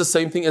 it's the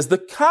same thing as the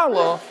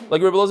kala,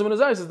 like Rabbi Elazar ben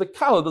Azariah says, the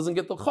kala doesn't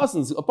get the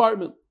chasim's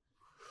apartment.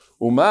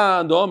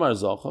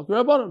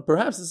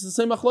 Perhaps it's the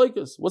same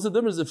machlokes. What's the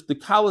difference if the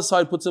kala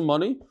side puts in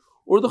money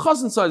or the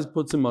chasim side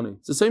puts in money?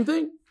 It's the same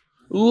thing.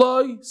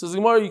 Loi, says the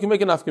Gemara, you can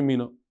make an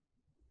afkamina.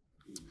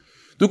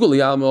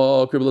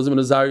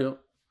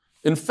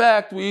 In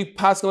fact, we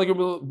pass like Rabbi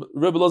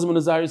Elazar ben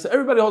Azariah. So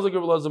everybody holds like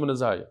Rabbi Elazar ben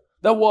Azariah.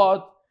 That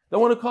what? That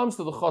when it comes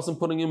to the chasim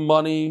putting in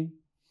money,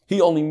 he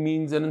only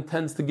means and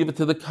intends to give it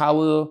to the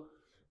kala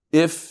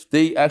if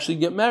they actually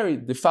get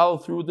married. They follow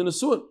through with the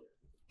nisuin.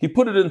 He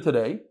put it in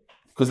today,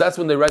 because that's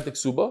when they write the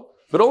ksuba,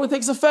 but it only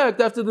takes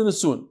effect after the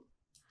nisuin.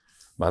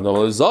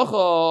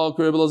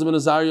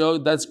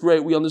 That's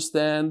great, we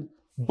understand.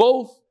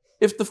 Both,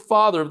 if the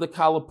father of the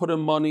kala put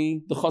in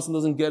money, the chassan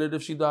doesn't get it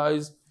if she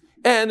dies,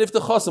 and if the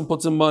chassan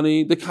puts in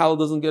money, the kala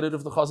doesn't get it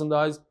if the chassan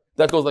dies.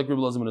 That goes like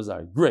Rabbi Elazar ben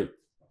Azariah. Great.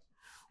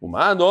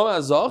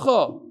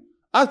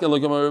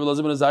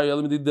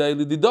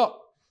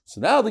 So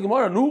now the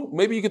Gemara,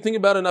 maybe you could think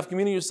about an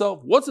afkamina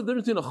yourself. What's the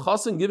difference between a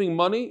chassan giving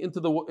money into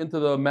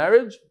the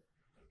marriage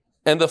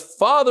and the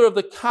father of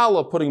the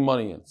kala putting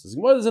money in? So the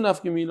Gemara is an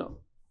afkamina.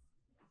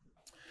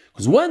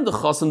 Because when the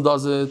chassan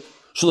does it,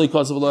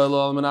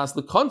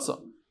 the kansa,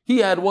 he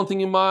had one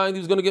thing in mind, he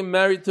was going to get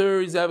married to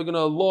her, he's having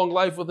a long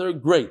life with her,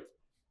 great.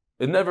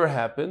 It never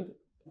happened.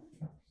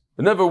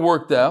 It never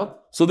worked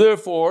out. So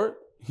therefore,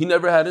 he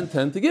never had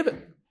intent to give it.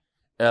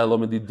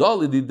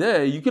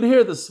 You can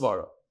hear this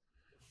svara.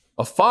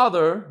 A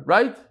father,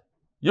 right?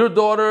 Your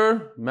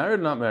daughter, married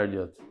or not married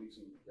yet?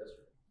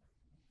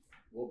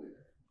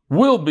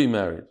 Will be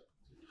married.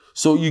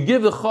 So you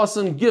give the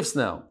chassan gifts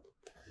now.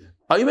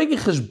 Are you making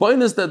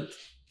cheshbonis that,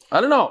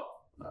 I don't know,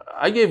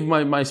 I gave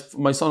my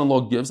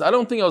son-in-law gifts. I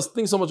don't think I was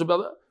thinking so much about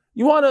that.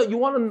 You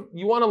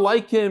wanna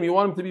like him, you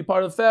want him to be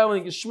part of the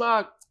family,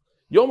 geschmack.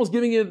 You're almost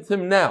giving it to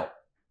him now.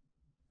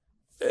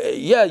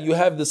 Yeah, you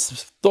have this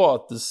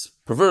thought, this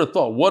perverted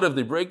thought. What if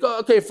they break up?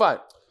 Okay, fine.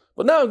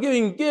 But now I'm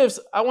giving gifts,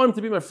 I want him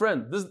to be my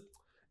friend.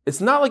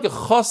 It's not like a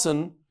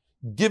chassan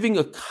giving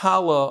a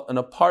kala an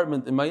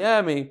apartment in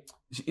Miami.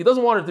 He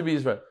doesn't want her to be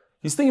his friend.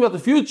 He's thinking about the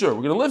future.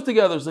 We're going to live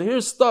together, so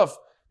here's stuff.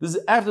 This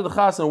is after the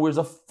chassan, whereas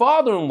a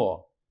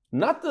father-in-law,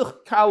 not the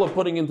kala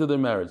putting into their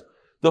marriage,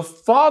 the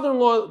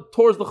father-in-law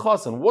towards the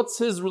chassan. What's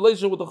his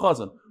relationship with the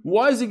chassan?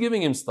 Why is he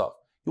giving him stuff?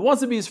 He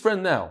wants to be his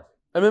friend now.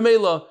 And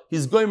Memela,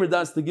 he's going to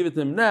give it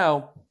to him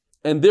now,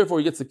 and therefore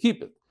he gets to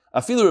keep it.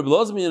 I feel Rebbe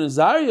Lozmi and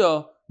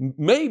Zariah,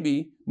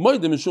 maybe,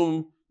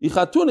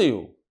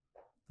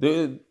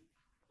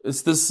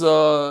 it's this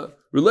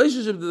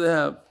relationship that they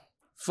have.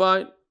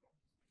 Fine.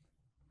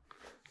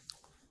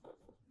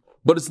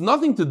 But it's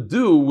nothing to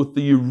do with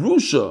the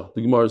Yerusha,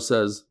 the Gemara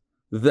says,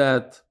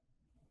 that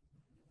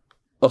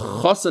a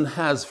chassan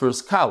has for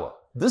his kala.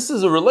 This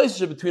is a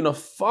relationship between a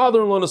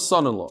father-in-law and a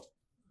son-in-law.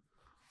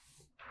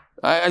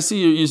 I see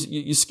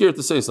you're scared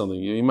to say something.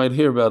 You might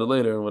hear about it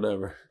later or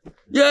whatever.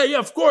 Yeah,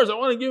 of course, I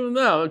want to give him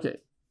now. Okay.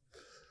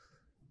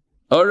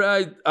 All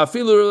right.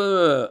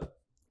 Afilu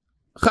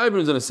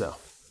Chayvim Zanasel.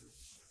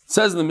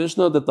 Says in the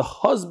Mishnah that the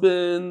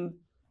husband,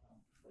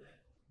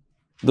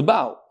 the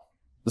Baal,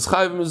 is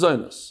Chayvim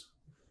Zanasel.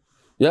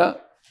 Yeah?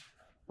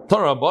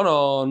 Torah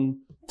Baron,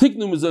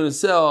 Tiknu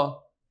Zanasel,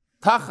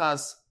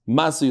 Tachas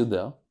Masa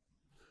Yodel.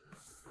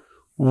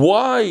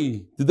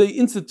 Why did they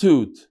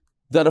institute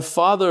that a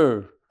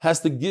father has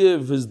to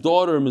give his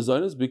daughter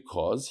mizonos?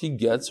 Because he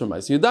gets her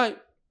ma'aseh yadayim.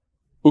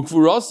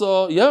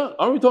 Ukfurasa, yeah,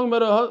 aren't we talking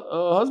about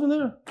a husband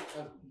there?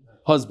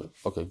 Husband.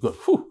 Okay, good.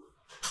 Whew.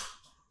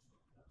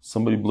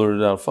 Somebody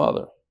blurted out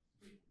father.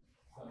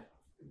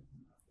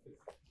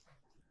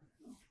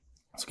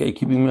 It's okay,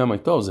 keeping me on my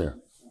toes there.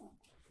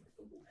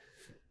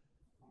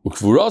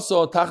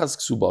 Ukfurasa tachas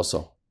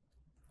ksubasa.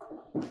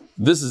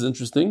 This is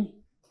interesting.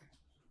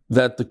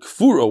 That the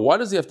kfura, why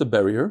does he have to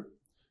bury her?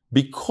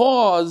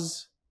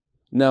 Because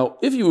now,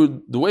 the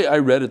way I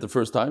read it the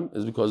first time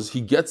is because he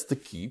gets to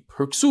keep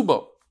her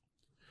ksuba.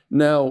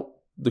 Now,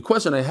 the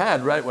question I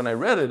had right when I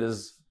read it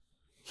is,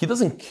 he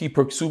doesn't keep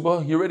her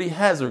ksuba, he already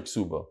has her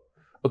ksuba.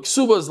 A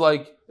ksuba is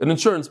like an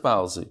insurance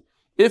policy.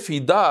 If he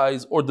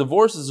dies or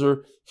divorces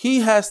her, he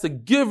has to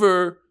give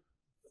her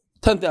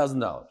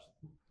 $10,000.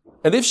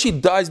 And if she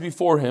dies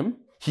before him,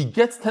 he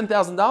gets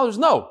 $10,000?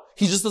 No,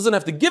 he just doesn't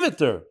have to give it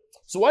to her.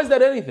 So why is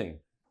that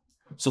anything?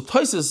 So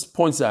Tosfos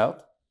points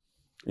out,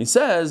 he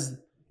says,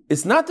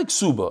 it's not the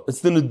ksuba,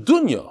 it's the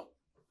nedunya,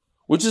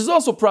 which is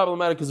also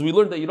problematic because we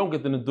learned that you don't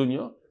get the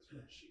nedunya.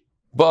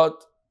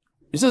 But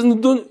he says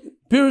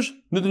pirush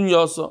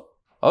nedunyasa.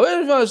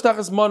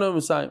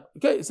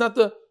 Okay, it's not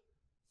the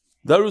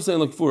Daru saying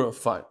like fura,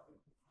 fine.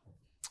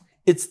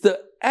 It's the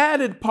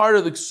added part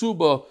of the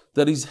ksuba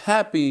that he's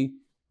happy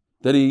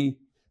that he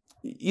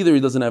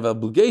doesn't have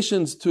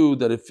obligations to,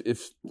 that if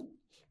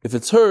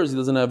it's hers, he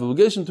doesn't have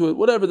obligation to it,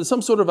 whatever, there's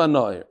some sort of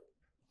anah here.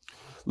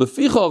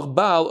 Lefichach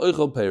Baal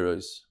oichel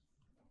peiros.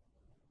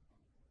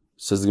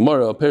 Says the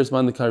Gemara, Peres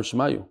man nekar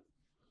shemayu.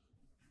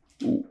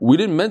 We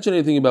didn't mention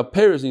anything about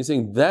Peres, and he's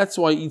saying that's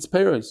why he eats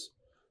Peres.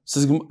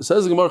 Says the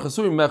Gemara,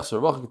 Chasuri mechser,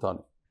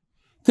 v'achakitani.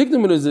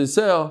 Tiknum in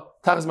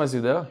tachas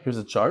ma'aseh. Here's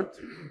a chart.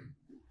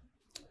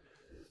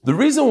 The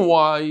reason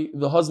why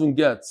the husband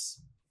gets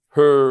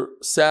her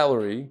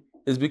salary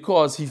is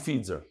because he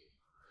feeds her.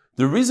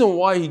 The reason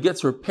why he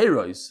gets her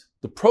Peres,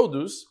 the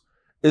produce,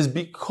 is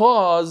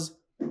because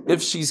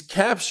if she's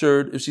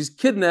captured, if she's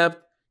kidnapped,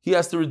 he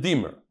has to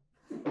redeem her.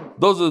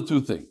 Those are the two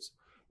things.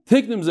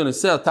 Tiknim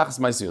zenesel tachas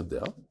ma'aseh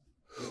yodel,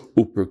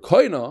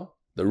 uperkoina,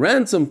 the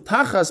ransom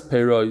tachas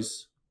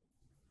peros,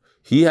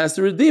 he has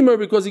to redeem her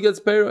because he gets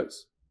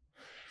peros.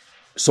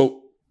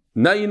 So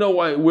now you know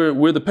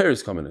where the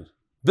peros coming in.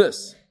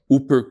 This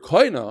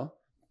uperkoina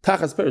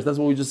tachas peros. That's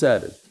what we just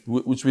added,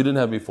 which we didn't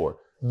have before.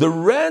 The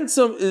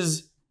ransom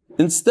is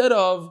instead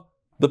of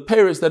the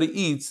peros that he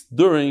eats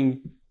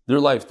during their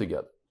life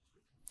together.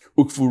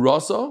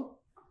 Ukfurasa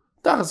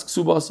tachas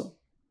ksubasa.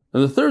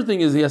 And the third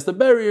thing is he has to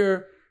bury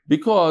her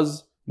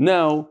because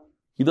now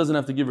he doesn't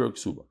have to give her a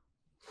ksuba.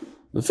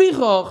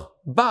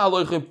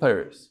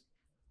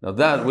 Now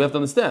that we have to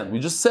understand. We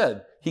just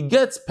said he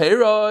gets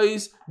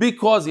peros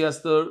because he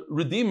has to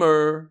redeem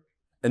her,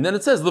 and then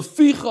it says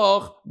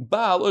lefichach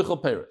ba'al oichel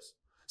peros.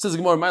 It says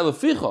Gemara, my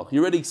lefichach.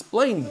 You already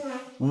explained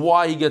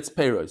why he gets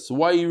peros. So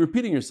why are you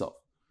repeating yourself?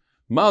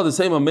 Maybe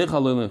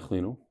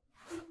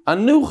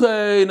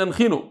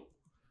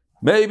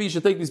you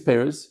should take these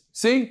peros.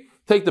 See.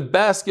 Take the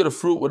basket of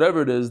fruit,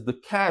 whatever it is, the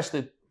cash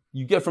that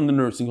you get from the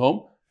nursing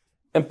home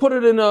and put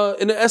it in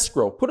an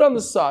escrow. Put it on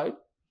the side.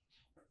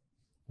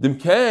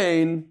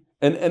 Dimkain,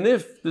 and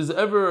if there's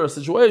ever a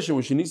situation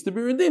where she needs to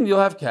be redeemed, you'll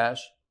have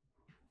cash.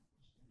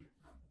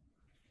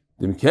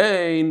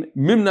 Dimkain,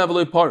 mimna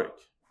v'lo parik.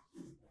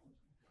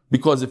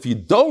 Because if you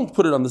don't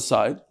put it on the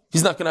side,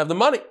 he's not going to have the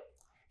money.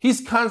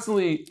 He's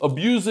constantly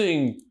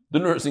abusing the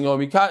nursing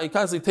home. He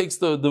constantly takes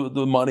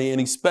the money and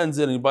he spends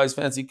it and he buys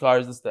fancy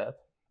cars and stuff.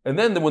 And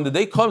then when the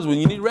day comes when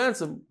you need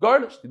ransom,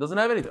 garnished. He doesn't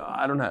have anything.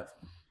 I don't have.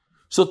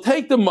 So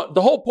take the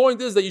whole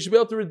point is that you should be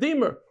able to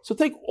redeem her. So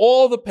take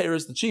all the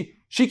payers that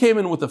she came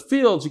in with a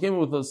field, she came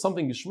in with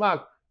something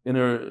geshmak in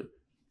her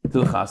to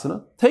the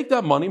chasana. Take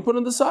that money and put it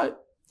on the side.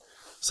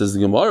 Says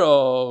the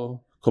Gemara,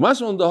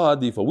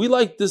 we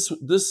like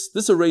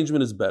this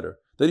arrangement is better.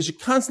 That you should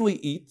constantly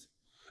eat.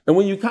 And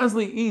when you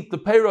constantly eat the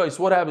payros,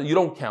 what happens? You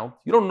don't count.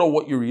 You don't know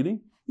what you're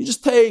eating. You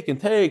just take and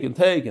take and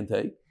take and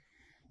take.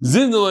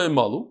 Zindale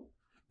malu.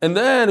 And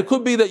then it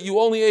could be that you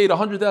only ate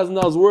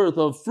 $100,000 worth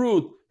of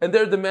fruit and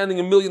they're demanding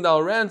 $1 million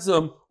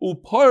ransom.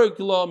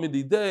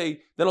 Then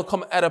it'll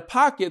come out of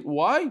pocket.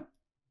 Why?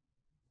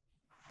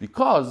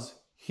 Because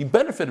he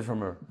benefited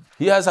from her.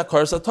 He has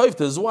hakar satoif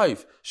to his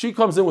wife. She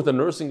comes in with a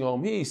nursing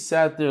home. He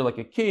sat there like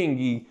a king.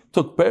 He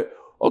took pay.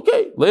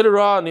 Okay, later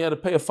on he had to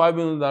pay a $5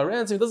 million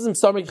ransom. He doesn't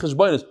start making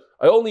cheshbonos.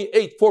 I only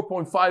ate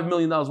 $4.5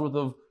 million worth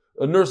of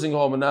a nursing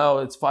home and now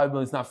it's $5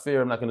 million. It's not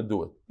fair. I'm not going to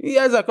do it. He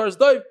has hakar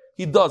satoif.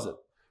 He does it.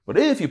 But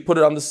if you put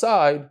it on the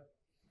side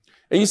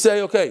and you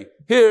say, okay,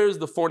 here's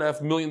the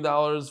 $4.5 million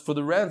for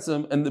the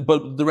ransom,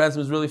 but the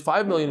ransom is really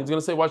 $5 million, he's going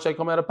to say, why should I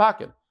come out of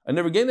pocket? I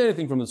never gained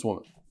anything from this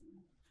woman.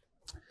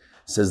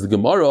 Says the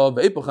Gemara,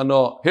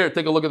 here,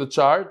 take a look at the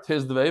chart.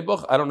 Here's the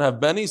Ve'epoch. I don't have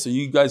Benny, so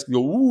you guys can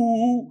go,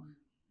 ooh.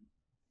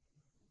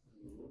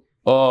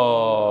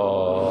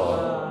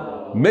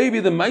 Oh. Maybe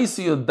the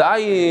Maisi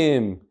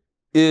Yodayim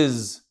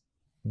is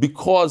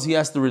because he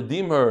has to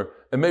redeem her,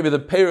 and maybe the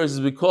Peiros is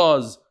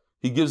because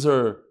he gives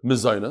her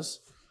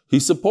mezainas.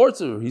 He supports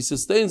her. He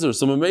sustains her.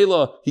 So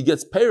Mamela, he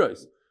gets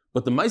peiros.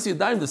 But the Maisi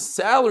Yadayim, the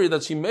salary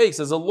that she makes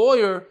as a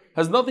lawyer,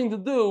 has nothing to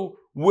do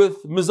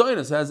with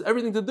mezainas. It has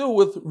everything to do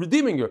with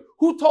redeeming her.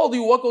 Who told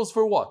you what goes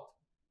for what?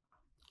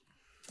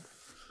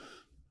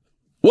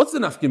 What's the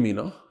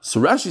nafkamina?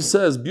 So Rashi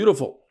says,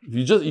 beautiful.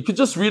 You could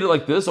just read it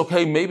like this.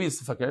 Okay, maybe it's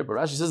the fakir, but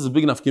Rashi says it's a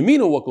big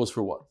nafkamina. What goes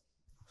for what?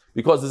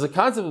 Because there's a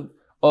concept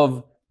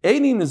of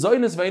eini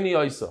mezainas ve'eini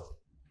yaisa.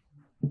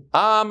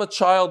 I'm a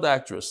child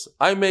actress.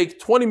 I make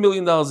 $20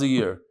 million a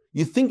year.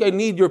 You think I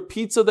need your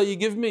pizza that you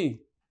give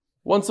me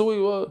once a week?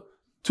 $2?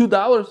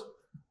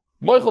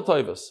 Moichel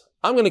Toivus.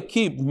 I'm going to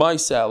keep my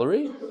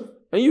salary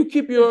and you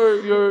keep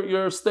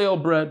your stale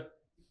bread.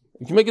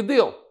 You can make a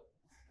deal.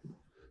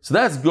 So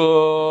that's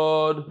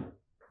good.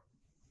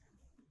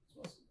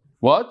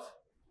 What?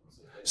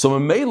 So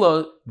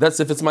Mamela, that's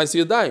if it's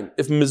Maisi Yadayim.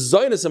 If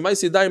Mezainis and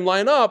Maisi Yadayim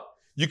line up,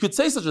 you could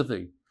say such a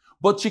thing.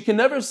 But you can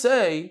never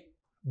say,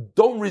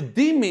 don't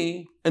redeem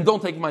me and don't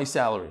take my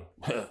salary.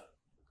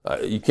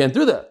 You can't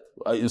do that.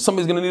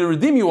 Somebody's going to need to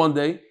redeem you one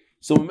day.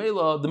 So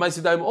Mamela, the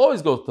Maisi Yadayim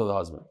always goes to the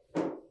husband.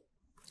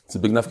 It's a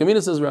big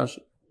nafkamina, says Rashi.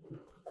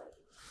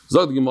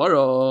 Zog the Gemara,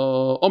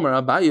 Omar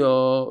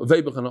Abaya,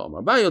 Veibachana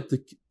Omar Abaya,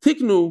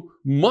 Tiknu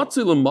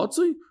Matzi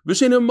l'Matzi,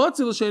 V'sheni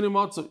Matzi l'Sheni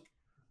Matzi.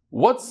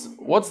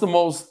 What's the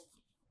most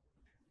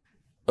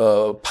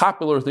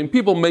popular thing?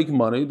 People make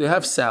money, they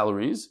have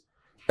salaries,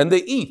 and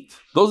they eat.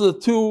 Those are the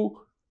two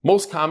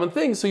most common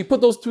things. So you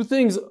put those two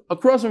things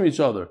across from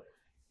each other.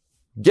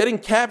 Getting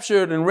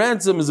captured and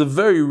ransom is a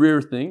very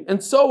rare thing,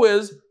 and so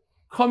is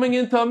coming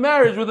into a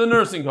marriage with a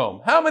nursing home.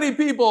 How many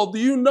people do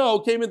you know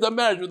came into a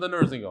marriage with a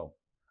nursing home?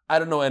 I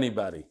don't know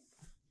anybody.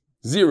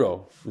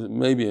 Zero.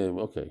 Maybe,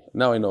 okay,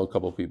 now I know a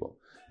couple of people.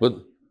 But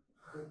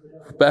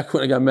back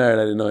when I got married,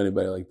 I didn't know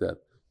anybody like that.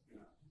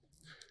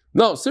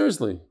 No,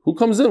 seriously, who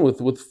comes in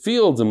with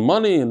fields and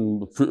money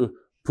and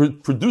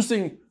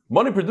producing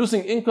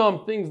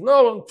income things?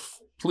 No,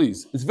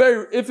 please.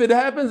 If it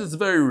happens, it's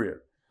very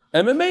rare.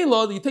 And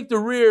Mamela, you take the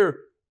rear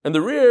and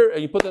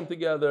you put them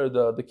together,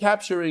 the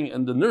capturing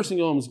and the nursing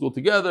homes go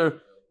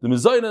together, the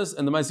mezainas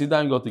and the Maisi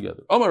Yadayim go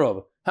together. Omar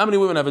Rava. How many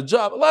women have a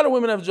job? A lot of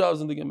women have jobs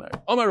and they get married.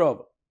 Omar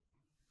Rava.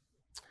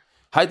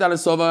 Haitan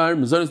Sovar,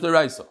 mezainas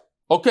deraisa.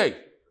 Okay,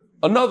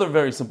 another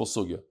very simple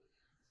sugya.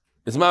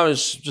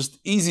 It's just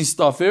easy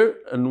stuff here,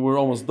 and we're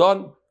almost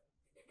done.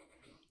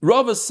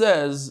 Rava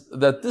says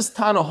that this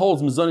Tana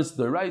holds mezainas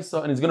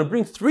deraisa, and he's going to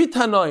bring 3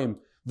 Tanaim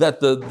that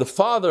the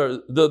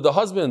father, the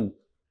husband,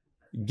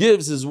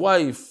 gives his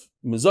wife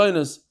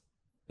mezainas.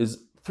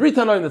 Is 3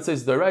 Tanaim that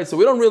says deraisa. So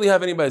we don't really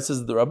have anybody that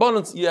says the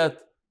Rabbanans yet.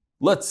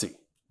 Let's see.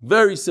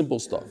 Very simple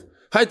stuff.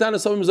 Hi Tana,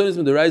 some mezainas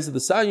from deraisa the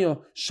sanya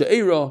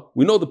she'era.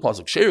 We know the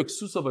pasuk she'era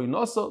ksusa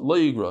v'inasa lo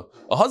yigra.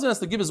 A husband has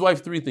to give his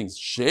wife 3 things: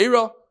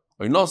 she'era,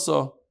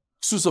 v'inasa,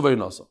 ksusa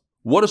v'inasa.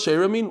 What does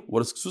she'era mean? What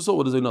does ksusa?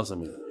 What does inasa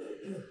mean?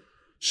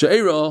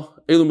 She'era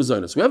elu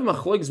mezainas. We have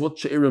machlokes what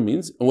she'era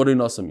means and what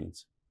inasa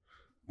means.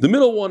 The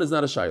middle one is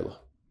not a shayla.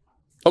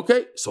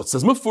 Okay, so it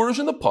says mefurish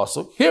in the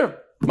pasuk here.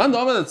 Man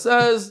that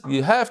says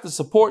you have to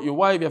support your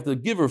wife, you have to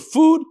give her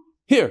food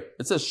Here,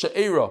 it says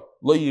she'era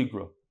lo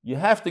yigra. You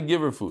have to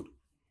give her food.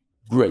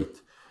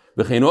 Great.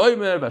 V'chein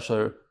oimer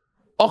v'asher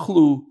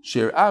achlu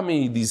she'er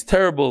ami, these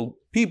terrible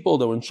people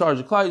that were in charge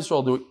of Klal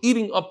Yisrael, they were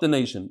eating up the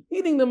nation,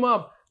 eating them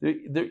up.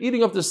 They're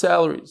eating up their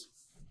salaries,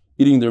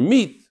 eating their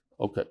meat.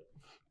 Okay.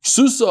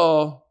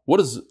 Ksusa, what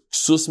does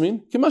ksus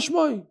mean?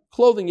 Kimashmai,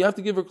 clothing. You have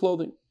to give her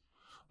clothing.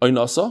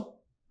 Oinasa,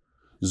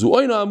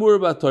 zuoina amur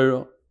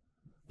b'Torah.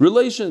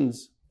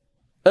 Relations.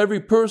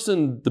 Every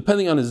person,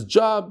 depending on his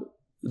job,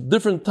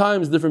 different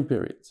times, different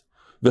periods.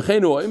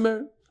 V'cheinu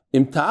oimer,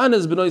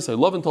 imta'anes b'noi Yisrael.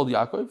 Lavan told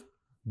Yaakov,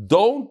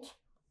 don't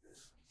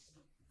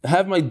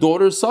have my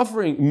daughter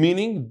suffering,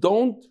 meaning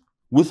don't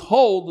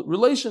withhold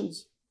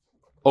relations.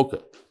 Okay.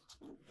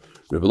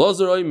 Rebbe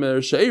Lazar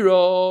oimer,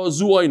 she'era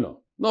zuoina.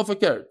 No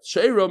fakir.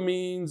 She'era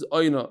means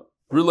oina,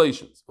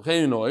 relations.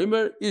 V'cheinu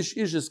oimer, ish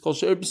is called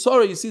she'er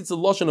b'sara. You see, it's a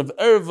lotion of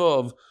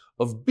erva,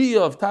 of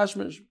bia, of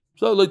tashmish.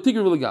 So, like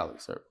tigger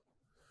v'legali, sir.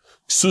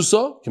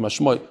 Ksusa,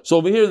 kimashmoy. So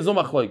over here, there's no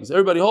machlokes.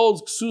 Everybody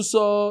holds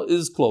ksusa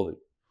is clothing.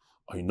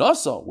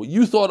 Oinasa, what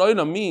you thought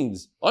oina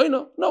means.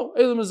 Oina, no,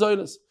 elam is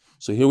oinas.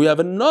 So here we have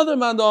another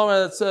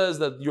mandamar that says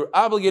that you're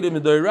obligated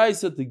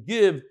midoraisa to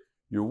give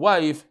your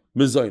wife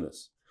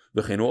mizoinas.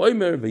 V'cheinu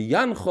oimer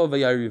v'yancha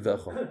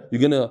v'yarivecha.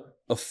 You're going to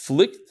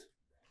afflict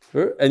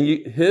her and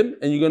him,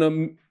 and you're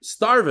going to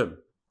starve him.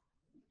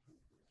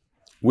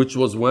 Which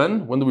was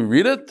when? When did we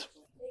read it?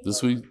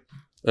 This week.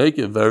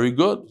 Eikev, very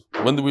good.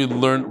 When do we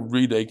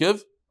read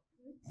Eikev?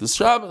 This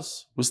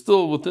Shabbos. We're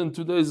still within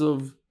 2 days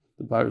of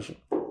the parasha.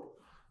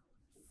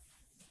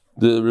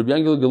 The Rabbi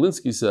Yankel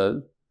Galinsky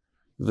said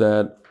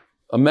that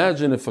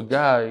imagine if a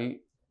guy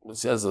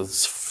has a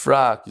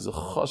frak, he's a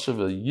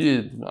chashav, a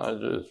yid,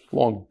 a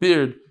long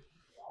beard.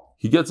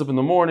 He gets up in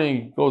the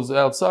morning, goes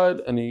outside,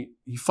 and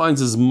he finds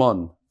his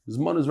mun. His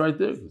mun is right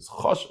there. He's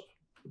chashav.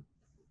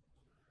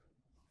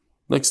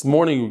 Next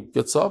morning he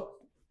gets up,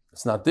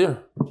 it's not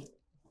there.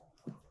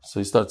 So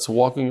he starts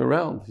walking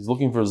around. He's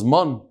looking for his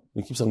mun.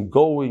 He keeps on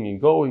going and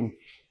going.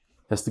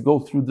 He has to go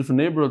through different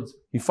neighborhoods.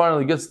 He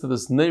finally gets to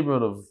this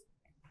neighborhood of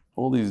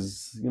all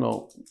these,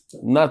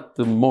 not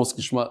the most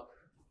kishma,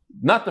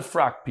 not the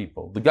frak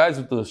people, the guys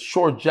with the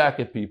short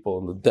jacket people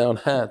and the down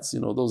hats,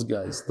 those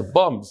guys, the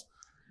bums.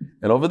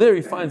 And over there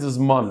he finds his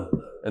mun.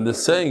 And they're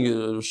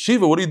saying,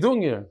 Shiva, what are you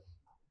doing here?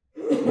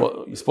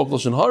 Well, you spoke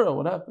Lashon Hara,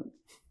 what happened?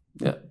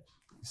 Yeah.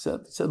 He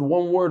said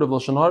one word of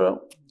Lashon Hara,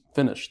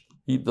 finished.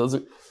 He does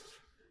it.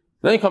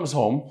 Then he comes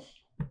home,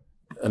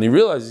 and he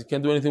realizes he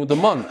can't do anything with the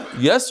mun.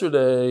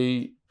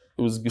 Yesterday,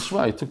 it was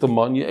gishma. You took the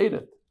mun, you ate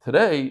it.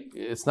 Today,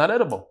 it's not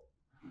edible.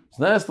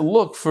 So now he has to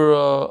look for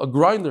a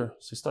grinder.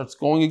 So he starts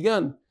going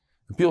again.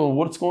 And people,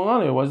 what's going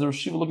on here? Why is the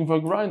Rosh Yeshiva looking for a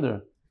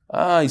grinder?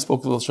 He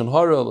spoke to Lashon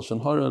Hara.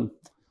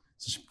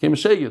 So she became a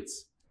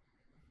shegitz.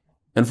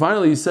 And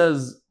finally, he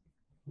tells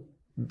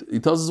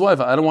his wife,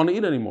 I don't want to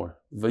eat anymore.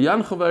 I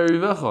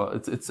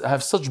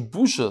have such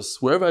bushas.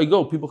 Wherever I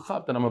go, people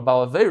chap that I'm a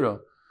balavera.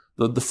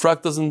 The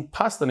frak doesn't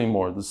pass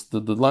anymore.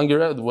 The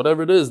langer,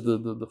 whatever it is, the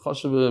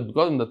chashav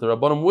begodim that the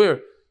rabbanim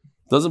wear,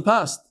 doesn't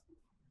pass.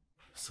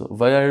 So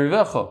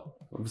vayarivecha,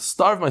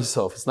 starve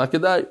myself. It's not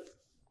kedai.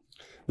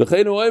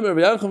 V'cheinu oimer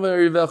v'yancha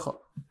vayarivecha.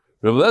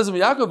 Rav Eliezer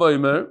Yaakov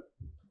oimer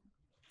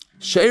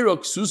sheira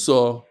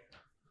ksusa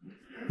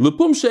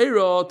lepum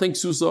sheira ten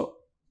ksusa.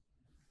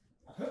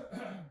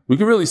 We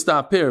can really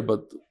stop here,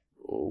 but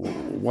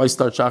why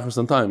start Shachris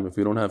on time if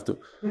you don't have to?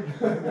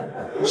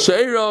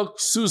 Sheira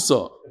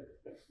ksusa.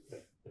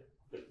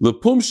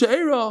 Lepum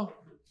she'era,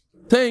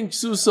 ten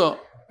ksusa.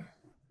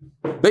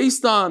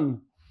 Based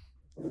on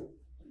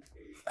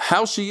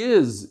how she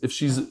is, if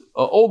she's an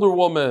older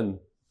woman,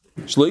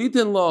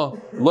 shleitin la,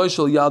 lo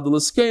shel yalda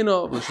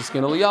l'skena, lo shel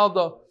skena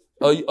l'yalda.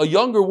 A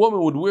younger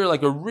woman would wear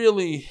like a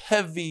really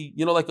heavy,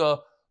 like a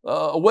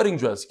wedding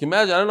dress. You can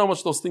imagine, I don't know how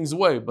much those things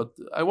weigh, but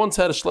I once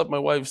had to schlep my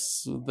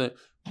wife's thing.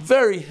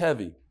 Very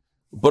heavy.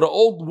 But an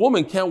old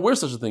woman can't wear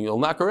such a thing, it'll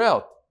knock her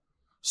out.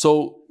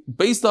 So,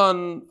 based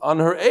on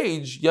her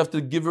age, you have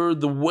to give her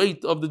the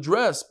weight of the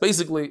dress.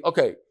 Basically,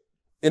 okay,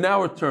 in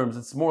our terms,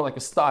 it's more like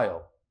a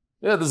style.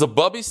 Yeah, there's a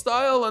bubby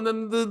style and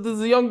then there's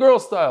a young girl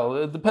style.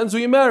 It depends who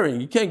you're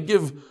marrying. You can't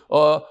give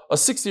a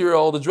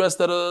 60-year-old a dress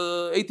that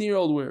a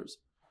 18-year-old wears.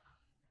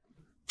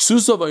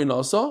 Ksusa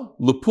v'inasa,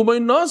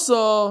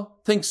 l'pumaynasa,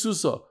 ten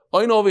ksusa.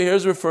 Ayin over here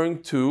is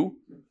referring to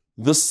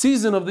the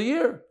season of the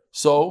year.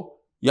 So,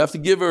 you have to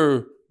give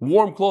her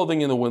warm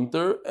clothing in the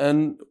winter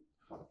and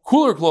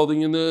cooler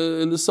clothing in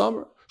the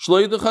summer.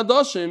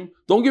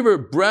 Don't give her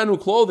brand new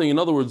clothing. In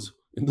other words,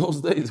 in those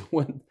days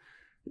when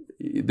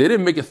they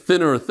didn't make it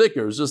thinner or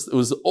thicker, it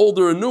was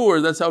older and newer.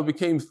 That's how it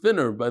became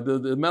thinner by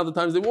the amount of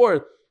times they wore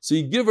it. So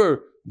you give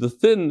her the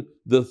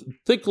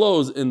thick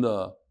clothes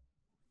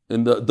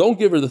don't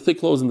give her the thick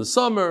clothes in the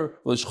summer,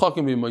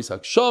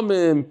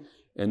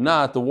 and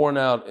not the worn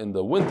out in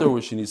the winter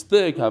where she needs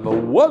thick. Have a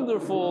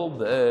wonderful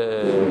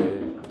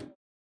day.